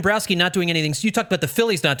about Dave Dombrowski not doing anything. You talked about the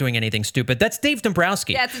Phillies not doing anything stupid. That's Dave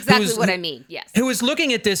Dombrowski. That's exactly what I mean. Yes. Who is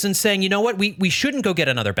looking at this and saying, you know what, we shouldn't go get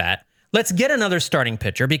another bat. Let's get another starting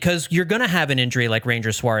pitcher, because you're going to have an injury like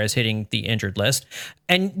Ranger Suarez hitting the injured list.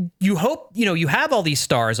 And you hope, you have all these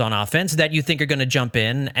stars on offense that you think are going to jump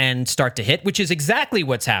in and start to hit, which is exactly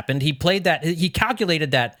what's happened. He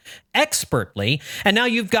calculated that expertly. And now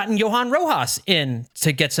you've gotten Johan Rojas in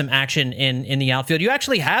to get some action in the outfield. You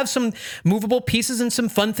actually have some movable pieces and some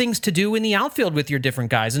fun things to do in the outfield with your different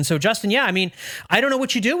guys. And so, Justin, I don't know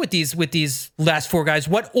what you do with these last 4 guys,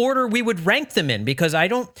 what order we would rank them in, because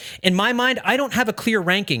in my mind, I don't have a clear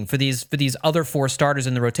ranking for these other 4 starters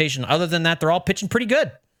in the rotation. Other than that, they're all pitching pretty good.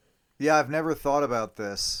 Yeah, I've never thought about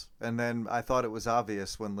this. And then I thought it was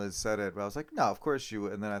obvious when Liz said it. But I was like, no, of course you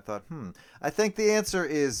would. And then I thought, I think the answer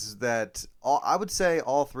is that I would say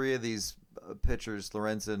all 3 of these pitchers,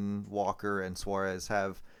 Lorenzen, Walker, and Suarez,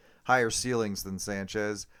 have higher ceilings than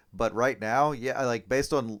Sanchez. But right now,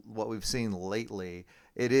 based on what we've seen lately,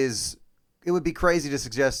 it would be crazy to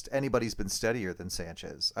suggest anybody's been steadier than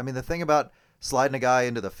Sanchez. The thing about sliding a guy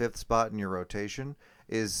into the 5th spot in your rotation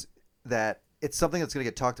is that it's something that's going to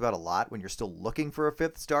get talked about a lot when you're still looking for a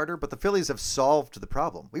 5th starter, but the Phillies have solved the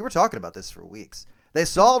problem. We were talking about this for weeks. They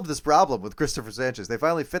solved this problem with Christopher Sanchez. They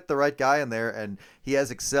finally fit the right guy in there, and he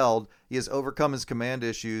has excelled. He has overcome his command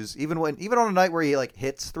issues, even on a night where he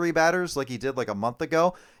hits 3 batters like he did a month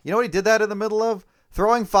ago. You know what he did that in the middle of?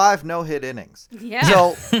 Throwing 5 no-hit innings. Yeah.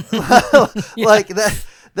 So,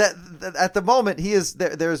 that at the moment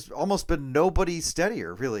there's almost been nobody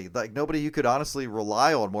steadier, really. Nobody you could honestly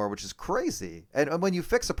rely on more, which is crazy. And when you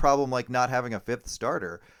fix a problem like not having a 5th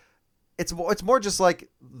starter, it's more just like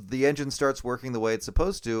the engine starts working the way it's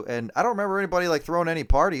supposed to. And I don't remember anybody throwing any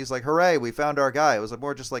parties like, hooray, we found our guy. It was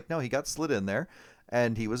more just no, he got slid in there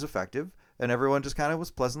and he was effective. And everyone just kind of was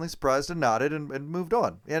pleasantly surprised and nodded and moved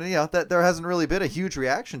on. And, that there hasn't really been a huge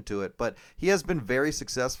reaction to it, but he has been very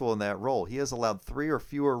successful in that role. He has allowed 3 or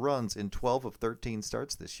fewer runs in 12 of 13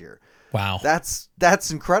 starts this year. Wow. That's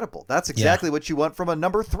incredible. That's exactly what you want from a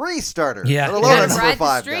number 3 starter. Yeah. Let alone a number number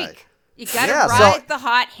 5 guy. You got to ride the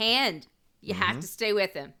hot hand. You have to stay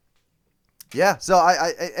with him. Yeah. So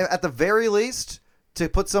I at the very least, to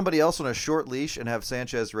put somebody else on a short leash and have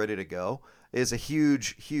Sanchez ready to go is a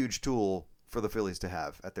huge, huge tool for the Phillies to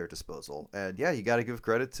have at their disposal. And yeah, you got to give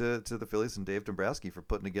credit to the Phillies and Dave Dombrowski for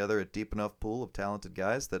putting together a deep enough pool of talented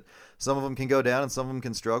guys that some of them can go down and some of them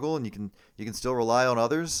can struggle, and you can still rely on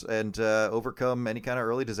others and overcome any kind of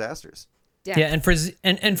early disasters. Yeah, and for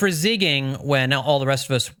zigging, when all the rest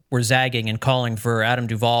of us were zagging and calling for Adam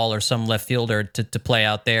Duvall or some left fielder to play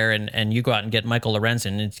out there, and you go out and get Michael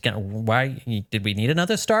Lorenzen, it's kind of, why did we need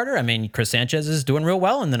another starter? Chris Sanchez is doing real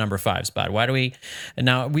well in the number 5 spot. Why do we? And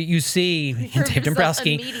now you see Dave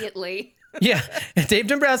Dombrowski immediately. Yeah, Dave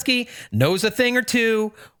Dombrowski knows a thing or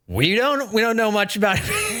two. We don't know much about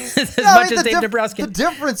it as much as Dave Dombrowski. The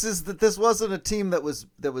difference is that this wasn't a team that was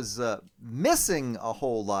missing a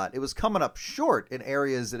whole lot. It was coming up short in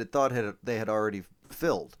areas that it thought they had already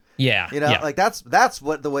filled. Yeah. Like that's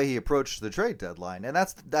what the way he approached the trade deadline, and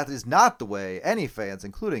that is not the way any fans,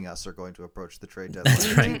 including us, are going to approach the trade deadline.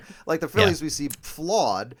 That's right. Like the Phillies, we see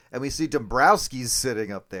flawed, and we see Dombrowski's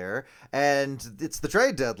sitting up there, and it's the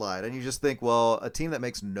trade deadline, and you just think, well, a team that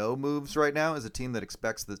makes no moves right now is a team that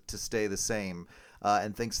expects to stay the same,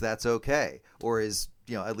 and thinks that's okay, or is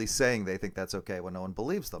at least saying they think that's okay when no one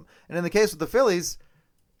believes them. And in the case of the Phillies,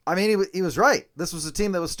 I mean, he was right. This was a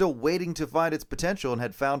team that was still waiting to find its potential and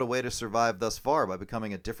had found a way to survive thus far by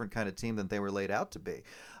becoming a different kind of team than they were laid out to be.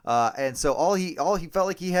 And so all he felt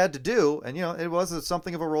like he had to do, and it was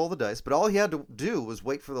something of a roll of the dice, but all he had to do was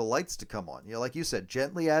wait for the lights to come on. Like you said,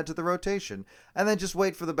 gently add to the rotation, and then just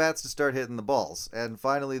wait for the bats to start hitting the balls. And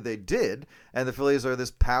finally they did, and the Phillies are this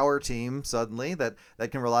power team suddenly that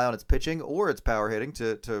can rely on its pitching or its power hitting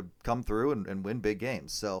to come through and win big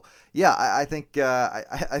games. So yeah, I think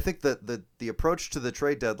I think that the approach to the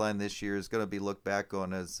trade deadline this year is going to be looked back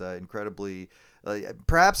on as incredibly.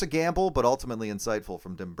 Perhaps a gamble, but ultimately insightful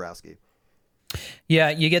from Dombrowski. Yeah,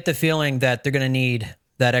 you get the feeling that they're going to need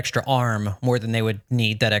that extra arm more than they would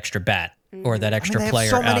need that extra bat or that extra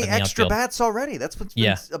player out in the outfield. They have so many extra bats already. That's what's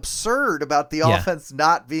been absurd about the offense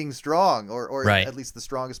not being strong, or at least the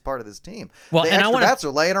strongest part of this team. Well, the extra bats are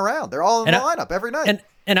laying around. They're all in the lineup every night.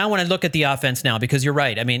 And I want to look at the offense now because you're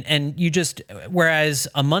right. I mean, and whereas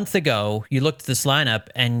a month ago you looked at this lineup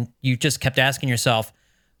and you just kept asking yourself,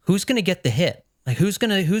 who's going to get the hit? Like who's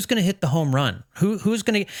gonna hit the home run? Who's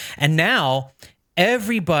gonna? And now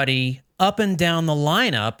everybody up and down the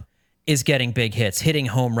lineup is getting big hits, hitting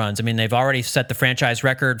home runs. I mean, they've already set the franchise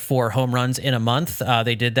record for home runs in a month.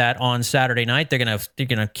 They did that on Saturday night. They're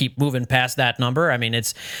gonna keep moving past that number. I mean,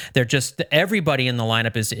 everybody in the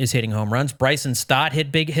lineup is hitting home runs. Bryson Stott hit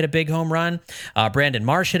a big home run. Brandon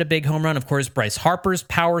Marsh hit a big home run. Of course, Bryce Harper's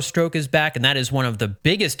power stroke is back, and that is one of the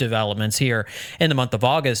biggest developments here in the month of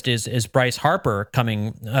August. Is Bryce Harper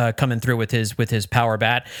coming through with his power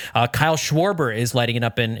bat? Kyle Schwarber is lighting it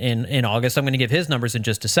up in August. I'm going to give his numbers in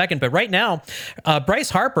just a second, but right now, Bryce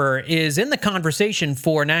Harper is in the conversation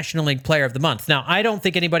for National League Player of the Month. Now, I don't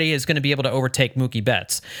think anybody is going to be able to overtake Mookie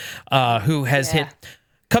Betts, who has hit,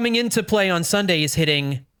 coming into play on Sunday, is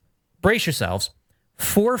hitting, brace yourselves,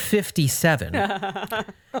 457.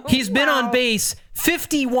 He's been on base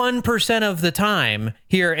 51% of the time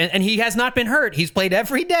here, and he has not been hurt. He's played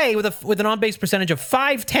every day with an on-base percentage of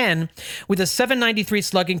 .510, with a .793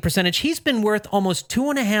 slugging percentage. He's been worth almost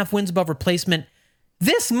 2.5 wins above replacement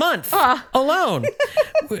this month alone,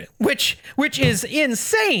 which is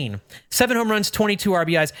insane. 7 home runs, 22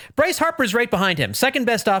 RBIs. Bryce Harper's right behind him. Second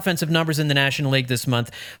best offensive numbers in the National League this month.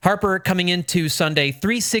 Harper coming into Sunday,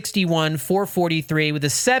 361, 443 with a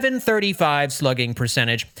 .735 slugging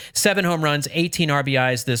percentage. 7 home runs, 18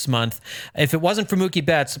 RBIs this month. If it wasn't for Mookie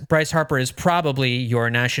Betts, Bryce Harper is probably your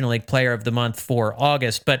National League Player of the Month for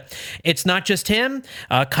August. But it's not just him.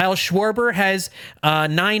 Kyle Schwarber has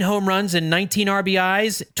 9 home runs and 19 RBIs.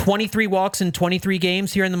 23 walks in 23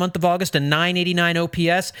 games here in the month of August, a .989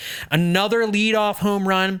 OPS. Another leadoff home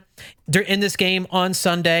run in this game on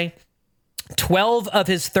Sunday. 12 of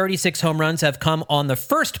his 36 home runs have come on the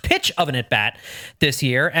first pitch of an at-bat this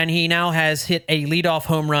year, and he now has hit a leadoff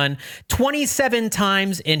home run 27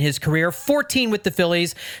 times in his career, 14 with the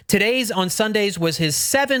Phillies. Today's, on Sundays, was his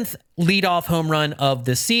 7th leadoff home run of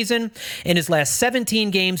the season. In his last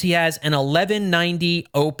 17 games, he has an 1190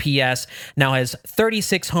 OPS, now has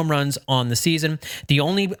 36 home runs on the season. The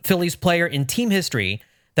only Phillies player in team history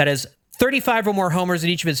that has 35 or more homers in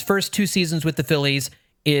each of his first 2 seasons with the Phillies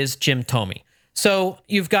is Jim Thome. So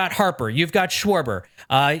you've got Harper, you've got Schwarber.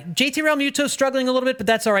 JT Realmuto struggling a little bit, but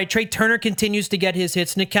that's all right. Trey Turner continues to get his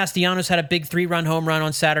hits. Nick Castellanos had a big 3-run home run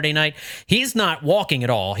on Saturday night. He's not walking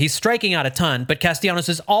at all. He's striking out a ton, but Castellanos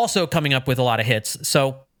is also coming up with a lot of hits,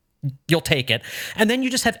 so you'll take it. And then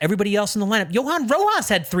you just have everybody else in the lineup. Johan Rojas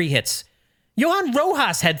had 3 hits. Johan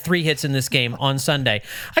Rojas had 3 hits in this game on Sunday.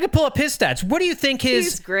 I could pull up his stats. What do you think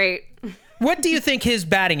He's great. What do you think his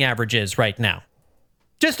batting average is right now?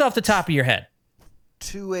 Just off the top of your head.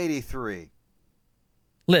 283.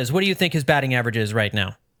 Liz, what do you think his batting average is right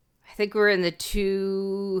now? I think we're in the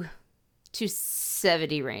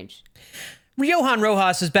 270 range. Johan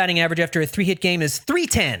Rojas' batting average after a 3-hit game is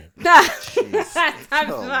 .310.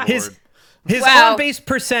 His on-base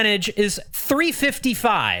percentage is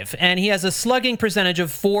 .355, and he has a slugging percentage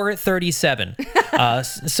of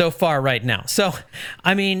 .437 so far right now. So,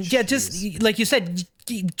 I mean, just like you said,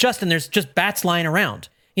 Justin, there's just bats lying around.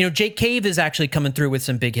 Jake Cave is actually coming through with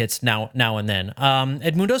some big hits now and then.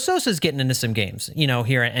 Edmundo Sosa's getting into some games,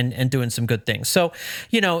 here and doing some good things. So,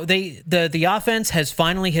 the offense has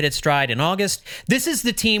finally hit its stride in August. This is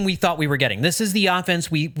the team we thought we were getting. This is the offense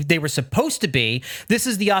they were supposed to be. This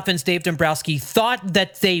is the offense Dave Dombrowski thought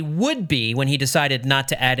that they would be when he decided not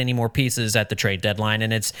to add any more pieces at the trade deadline.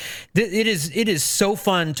 And it is so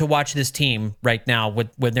fun to watch this team right now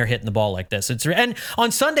when they're hitting the ball like this. And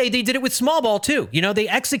on Sunday they did it with small ball too. They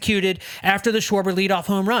executed after the Schwarber leadoff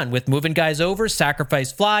home run with moving guys over,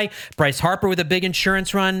 sacrifice fly. Bryce Harper with a big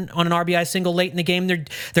insurance run on an RBI single late in the game.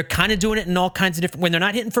 They're kind of doing it in all kinds of different. When they're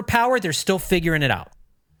not hitting for power, they're still figuring it out.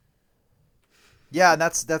 Yeah, and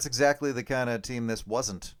that's exactly the kind of team this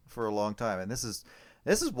wasn't for a long time, and this is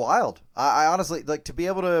wild. I honestly like to be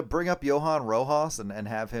able to bring up Johan Rojas and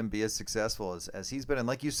have him be as successful as he's been. And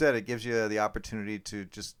like you said, it gives you the opportunity to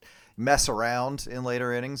just mess around in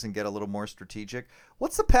later innings and get a little more strategic.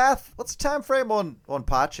 What's the path? What's the time frame on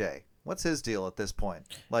Pache? What's his deal at this point?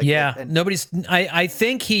 Nobody's. I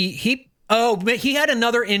think he had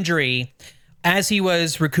another injury as he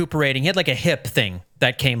was recuperating. He had like a hip thing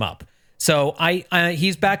that came up. So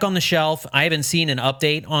he's back on the shelf. I haven't seen an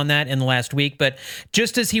update on that in the last week, but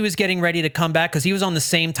just as he was getting ready to come back, because he was on the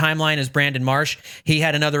same timeline as Brandon Marsh, he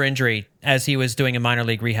had another injury as he was doing a minor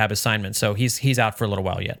league rehab assignment. So he's out for a little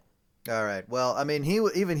while yet. All right. Well, I mean, he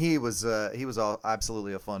was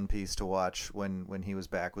absolutely a fun piece to watch when he was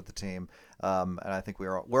back with the team, and I think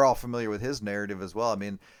we're all familiar with his narrative as well. I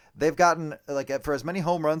mean, they've gotten for as many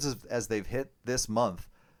home runs as they've hit this month,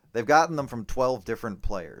 they've gotten them from 12 different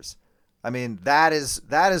players. I mean, that is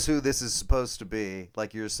who this is supposed to be,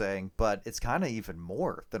 like you're saying, but it's kind of even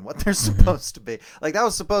more than what they're supposed to be. Like, that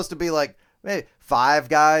was supposed to be like maybe 5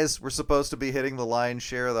 guys were supposed to be hitting the lion's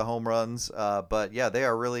share of the home runs. But yeah,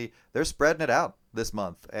 they're spreading it out this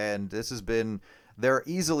month, and this has been their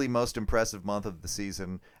easily most impressive month of the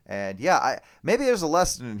season. And yeah, maybe there's a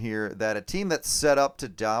lesson in here that a team that's set up to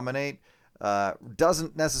dominate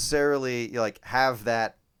doesn't necessarily have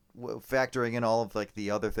that, factoring in all of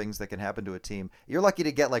the other things that can happen to a team. You're lucky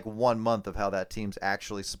to get 1 month of how that team's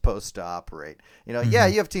actually supposed to operate. Yeah,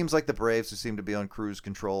 you have teams like the Braves who seem to be on cruise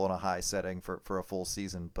control on a high setting for a full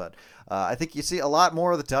season, but I think you see a lot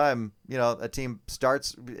more of the time, a team is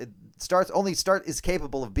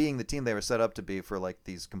capable of being the team they were set up to be for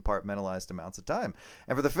these compartmentalized amounts of time.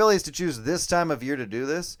 And for the Phillies to choose this time of year to do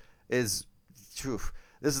this is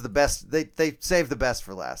this is the best. They saved the best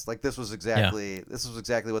for last. This was exactly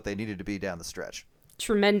what they needed to be down the stretch.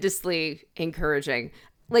 Tremendously encouraging.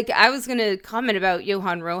 I was going to comment about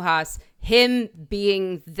Johan Rojas. Him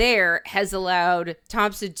being there has allowed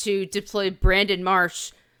Thompson to deploy Brandon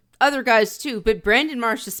Marsh, other guys too, but Brandon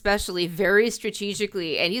Marsh especially, very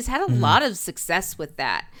strategically, and he's had a lot of success with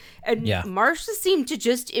that. And Marsh has seemed to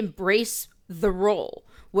just embrace the role.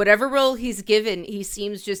 Whatever role he's given, he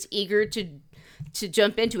seems just eager to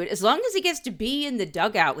jump into it. As long as he gets to be in the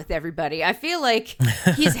dugout with everybody, I feel like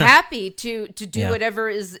he's happy to do whatever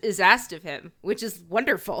is asked of him, which is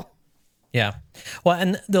wonderful. Yeah. Well,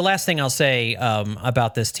 and the last thing I'll say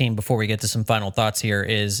about this team before we get to some final thoughts here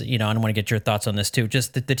is, and I want to get your thoughts on this too,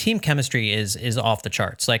 just the team chemistry is off the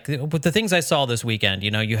charts. With the things I saw this weekend,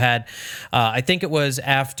 you had, I think it was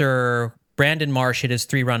after Brandon Marsh hit his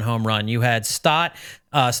 3-run home run, you had Stott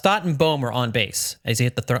and Bohm were on base as he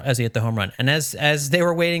hit the home run, and as they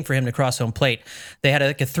were waiting for him to cross home plate, they had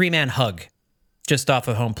a 3-man hug just off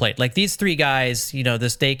of home plate. These 3 guys,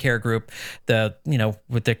 this daycare group,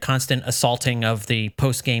 with the constant assaulting of the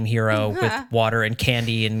post-game hero with water and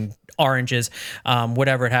candy and oranges,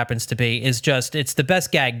 whatever it happens to be, it's the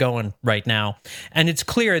best gag going right now, and it's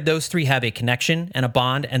clear those 3 have a connection and a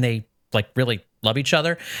bond, and they really love each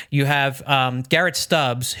other. You have Garrett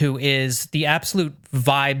Stubbs, who is the absolute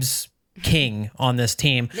vibes king on this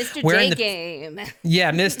team. Mr. Day Game.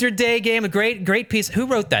 Yeah, Mr. Day Game, a great piece. Who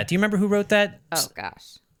wrote that? Do you remember who wrote that? Oh,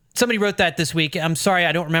 gosh. Somebody wrote that this week. I'm sorry,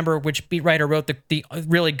 I don't remember which beat writer wrote the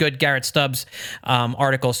really good Garrett Stubbs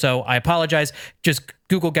article, so I apologize. Just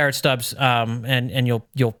Google Garrett Stubbs, and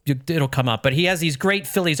it'll come up. But he has these great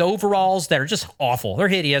Phillies overalls that are just awful. They're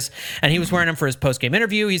hideous, and he was wearing them for his post-game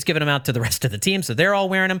interview. He's giving them out to the rest of the team, so they're all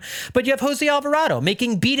wearing them. But you have Jose Alvarado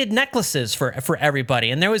making beaded necklaces for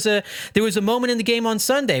everybody. And there was a moment in the game on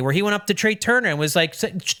Sunday where he went up to Trey Turner and was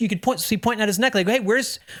you could pointing at his neck, hey,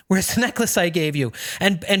 where's the necklace I gave you?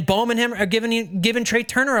 And Bohm and him are giving Trey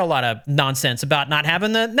Turner a lot of nonsense about not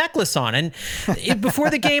having the necklace on. And before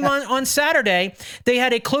the game on Saturday, they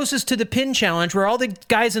had a closest to the pin challenge where all the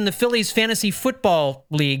guys in the Phillies fantasy football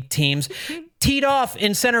league teams teed off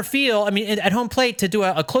in center field, at home plate to do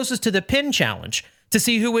a closest to the pin challenge to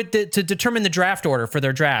see who would to determine the draft order for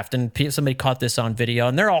their draft. And somebody caught this on video,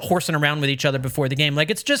 and they're all horsing around with each other before the game. Like,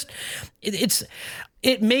 it's just,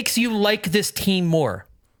 it makes you like this team more.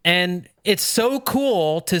 And it's so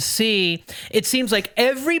cool to see. It seems like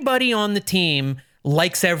everybody on the team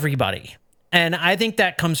likes everybody. And I think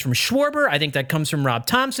that comes from Schwarber. I think that comes from Rob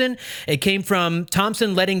Thompson. It came from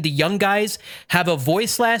Thompson letting the young guys have a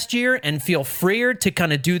voice last year and feel freer to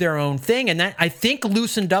kind of do their own thing. And that, I think,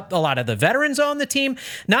 loosened up a lot of the veterans on the team.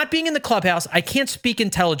 Not being in the clubhouse, I can't speak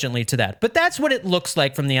intelligently to that. But that's what it looks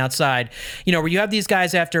like from the outside. You know, where you have these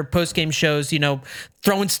guys after post-game shows, you know,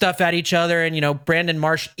 throwing stuff at each other, and, you know, Brandon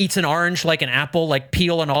Marsh eats an orange like an apple, like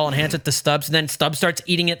peel and all, and hands it to Stubbs, and then Stubbs starts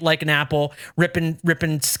eating it like an apple, ripping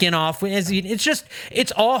skin off. It's just,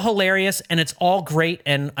 it's all hilarious, and it's all great,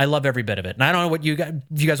 and I love every bit of it. And I don't know what you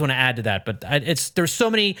guys want to add to that, but there's so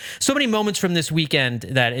many moments from this weekend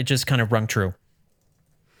that it just kind of rung true.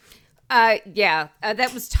 That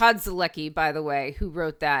was Todd Zalecki, by the way, who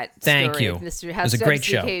wrote that story. Thank you. It was a great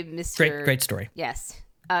show. Great story. Yes.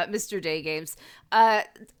 Mr. Day Games. I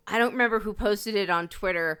don't remember who posted it on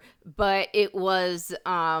Twitter, but it was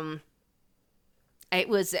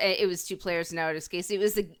two players in Otis case. It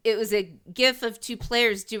was a gif of two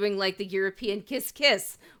players doing like the European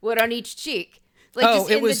kiss, one on each cheek. Like,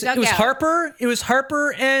 it was Harper. It was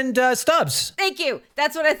Harper and Stubbs. Thank you.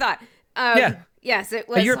 That's what I thought. Yeah. Yes, it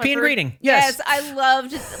was a European Harper. greeting. Yes, I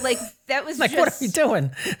loved like that was like, just, what are you doing?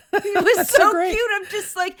 It was so cute. I'm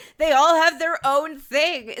just like, they all have their own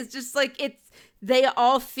thing. It's just like they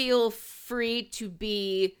all feel free to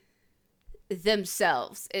be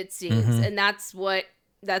themselves, it seems. And that's what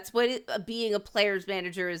being a player's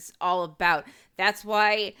manager is all about. That's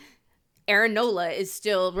why Aaron Nola is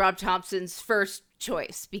still Rob Thompson's first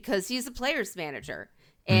choice, because he's a player's manager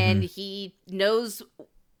and he knows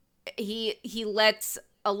he lets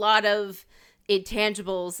a lot of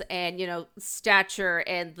intangibles and, you know, stature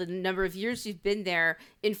and the number of years you've been there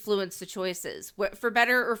influence the choices, for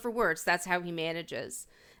better or for worse. That's how he manages.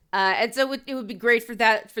 And so it would be great for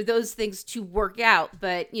those things to work out.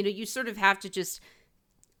 But, you know, you sort of have to just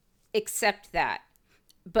accept that.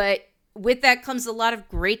 But with that comes a lot of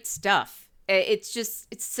great stuff. I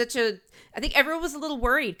think everyone was a little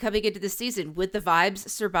worried coming into the season. Would the vibes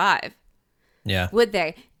survive? Yeah. Would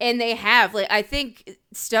they? And they have. Like, I think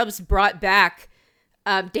Stubbs brought back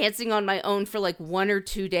Dancing on My Own for like 1 or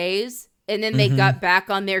 2 days. And then they got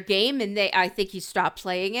back on their game, and I think he stopped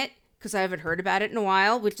playing it because I haven't heard about it in a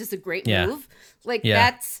while, which is a great move. Like,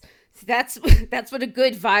 that's what a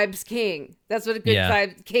good vibes king. That's what a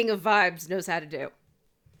good king of vibes knows how to do.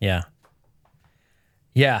 Yeah.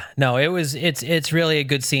 Yeah, no, it's really a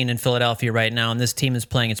good scene in Philadelphia right now, and this team is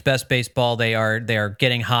playing its best baseball. They are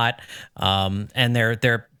getting hot, and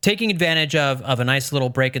they're taking advantage of a nice little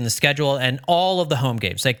break in the schedule and all of the home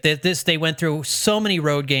games. Like they went through so many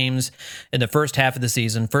road games in the first half of the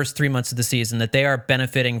season, first 3 months of the season, that they are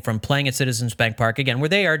benefiting from playing at Citizens Bank Park again, where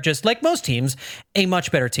they are, just like most teams, a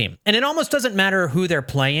much better team. And it almost doesn't matter who they're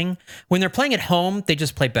playing. When they're playing at home, they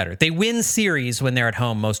just play better. They win series when they're at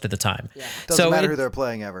home most of the time. Yeah. Doesn't matter who they're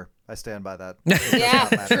playing ever. I stand by that. Yeah,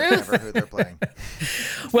 ever who they're playing.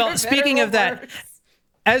 Well, speaking of that,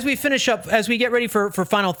 as we finish up, as we get ready for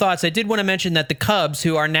final thoughts, I did want to mention that the Cubs,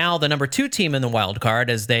 who are now the number 2 team in the wild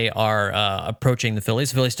card as they are approaching the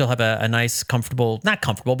Phillies still have a nice, not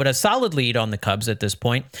comfortable, but a solid lead on the Cubs at this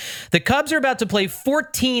point. The Cubs are about to play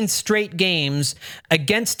 14 straight games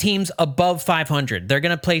against teams above 500. They're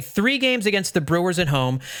going to play 3 games against the Brewers at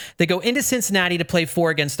home. They go into Cincinnati to play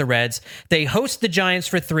 4 against the Reds. They host the Giants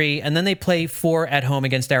for 3, and then they play 4 at home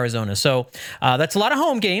against Arizona. So that's a lot of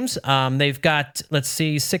home games. They've got,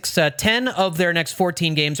 10 of their next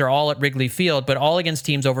 14 games are all at Wrigley Field, but all against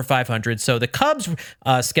teams over 500. So the Cubs'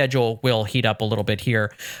 schedule will heat up a little bit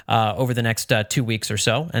here over the next 2 weeks or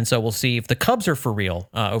so. And so we'll see if the Cubs are for real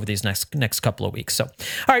over these next couple of weeks. So,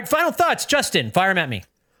 all right, final thoughts. Justin, fire them at me.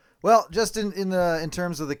 Well, just in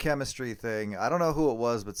terms of the chemistry thing, I don't know who it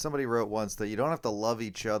was, but somebody wrote once that you don't have to love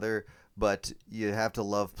each other, but you have to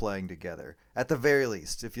love playing together. At the very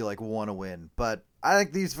least, if you want to win. But I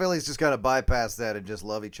think these Phillies just kind of bypass that and just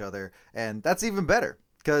love each other, and that's even better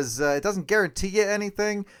because it doesn't guarantee you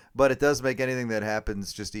anything, but it does make anything that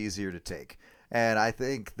happens just easier to take. And I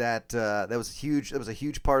think that that was huge. That was a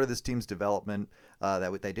huge part of this team's development.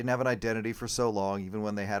 That they didn't have an identity for so long, even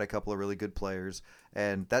when they had a couple of really good players.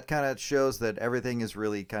 And that kind of shows that everything is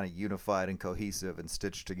really kind of unified and cohesive and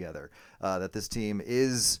stitched together. That this team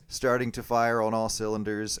is starting to fire on all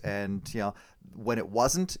cylinders. And, when it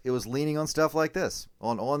wasn't, it was leaning on stuff like this,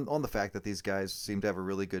 on the fact that these guys seem to have a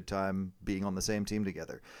really good time being on the same team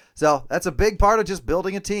together. So that's a big part of just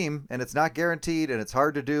building a team, and it's not guaranteed, and it's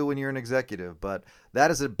hard to do when you're an executive. But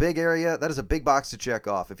that is a big area. That is a big box to check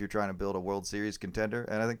off if you're trying to build a World Series contender,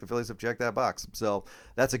 and I think the Phillies have checked that box. So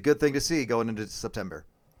that's a good thing to see going into September.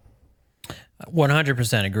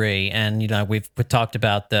 100% agree. And, we've talked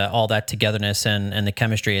about all that togetherness and the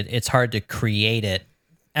chemistry. It's hard to create it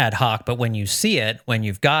ad hoc, but when you see it, when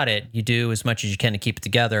you've got it, you do as much as you can to keep it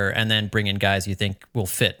together and then bring in guys you think will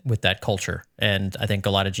fit with that culture. And I think a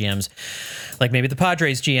lot of GMs, like maybe the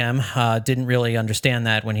Padres GM, didn't really understand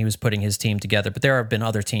that when he was putting his team together. But there have been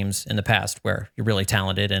other teams in the past where you're really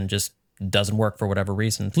talented and just doesn't work for whatever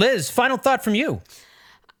reason. Liz, final thought from you.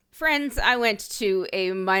 Friends, I went to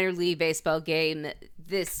a minor league baseball game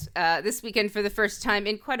this weekend for the first time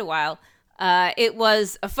in quite a while. It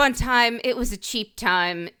was a fun time. It was a cheap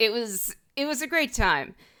time. It was a great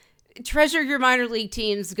time. Treasure your minor league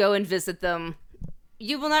teams. Go and visit them.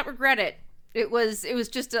 You will not regret it. It was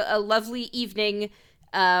just a lovely evening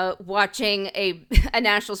watching a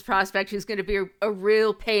Nationals prospect who's going to be a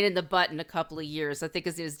real pain in the butt in a couple of years. I think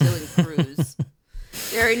his name is Dylan Cruz.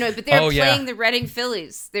 Very annoying, but they were playing the Reading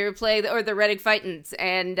Phillies. They were playing the Reading Fightins,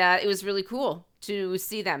 and it was really cool to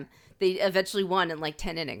see them. They eventually won in like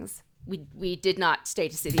 10 innings. We did not stay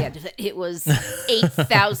to see the end of it. It was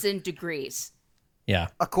 8,000 degrees. Yeah.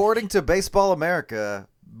 According to Baseball America,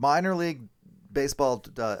 minor league baseball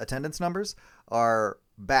attendance numbers are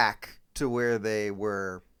back to where they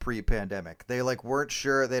were pre-pandemic. They weren't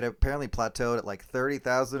sure. They'd apparently plateaued at like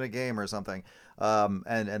 30,000 a game or something,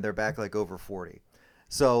 and they're back like over 40.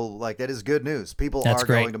 So that is good news. People are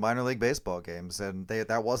going to minor league baseball games, and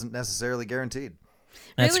that wasn't necessarily guaranteed.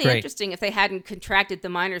 That's really great. Interesting. If they hadn't contracted the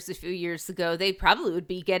minors a few years ago, they probably would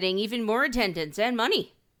be getting even more attendance and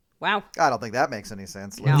money. Wow. I don't think that makes any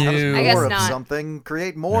sense. No. Have us I guess more of not. something,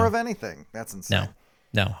 create more of anything. That's insane.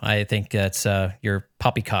 No, I think that's your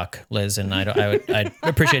poppycock, Liz, and I'd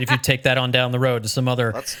appreciate if you take that on down the road to some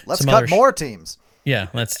other. Let's cut more teams. Yeah,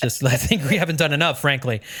 I think we haven't done enough,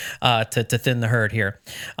 frankly, to thin the herd here.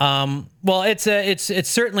 Well, it's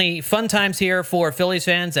certainly fun times here for Phillies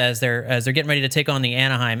fans as they're getting ready to take on the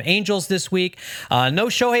Anaheim Angels this week. No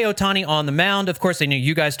Shohei Ohtani on the mound. Of course, I know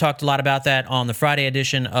you guys talked a lot about that on the Friday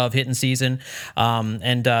edition of Hittin' Season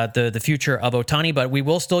and the future of Ohtani, but we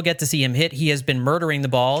will still get to see him hit. He has been murdering the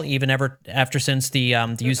ball since the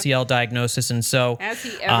UCL diagnosis, and so has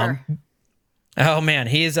he ever? Oh, man,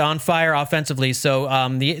 he is on fire offensively. So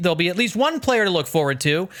there'll be at least one player to look forward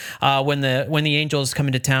to when the Angels come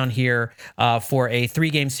into town here for a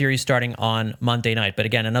 3-game series starting on Monday night. But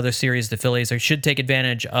again, another series the Phillies should take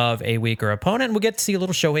advantage of a weaker opponent. We'll get to see a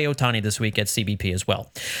little Shohei Ohtani this week at CBP as well.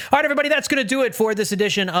 All right, everybody, that's going to do it for this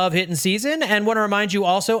edition of Hittin' Season. And want to remind you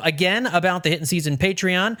also, again, about the Hittin' Season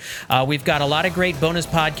Patreon. We've got a lot of great bonus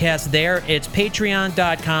podcasts there. It's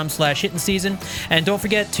patreon.com/Hittin' Season. And don't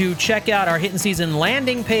forget to check out our Hittin' Season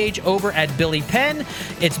landing page over at Billy Penn.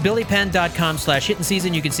 It's billypenn.com/Hittin'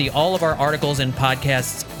 Season. You can see all of our articles and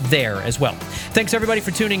podcasts there as well. Thanks everybody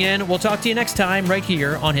for tuning in. We'll talk to you next time right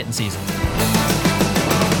here on Hittin' Season.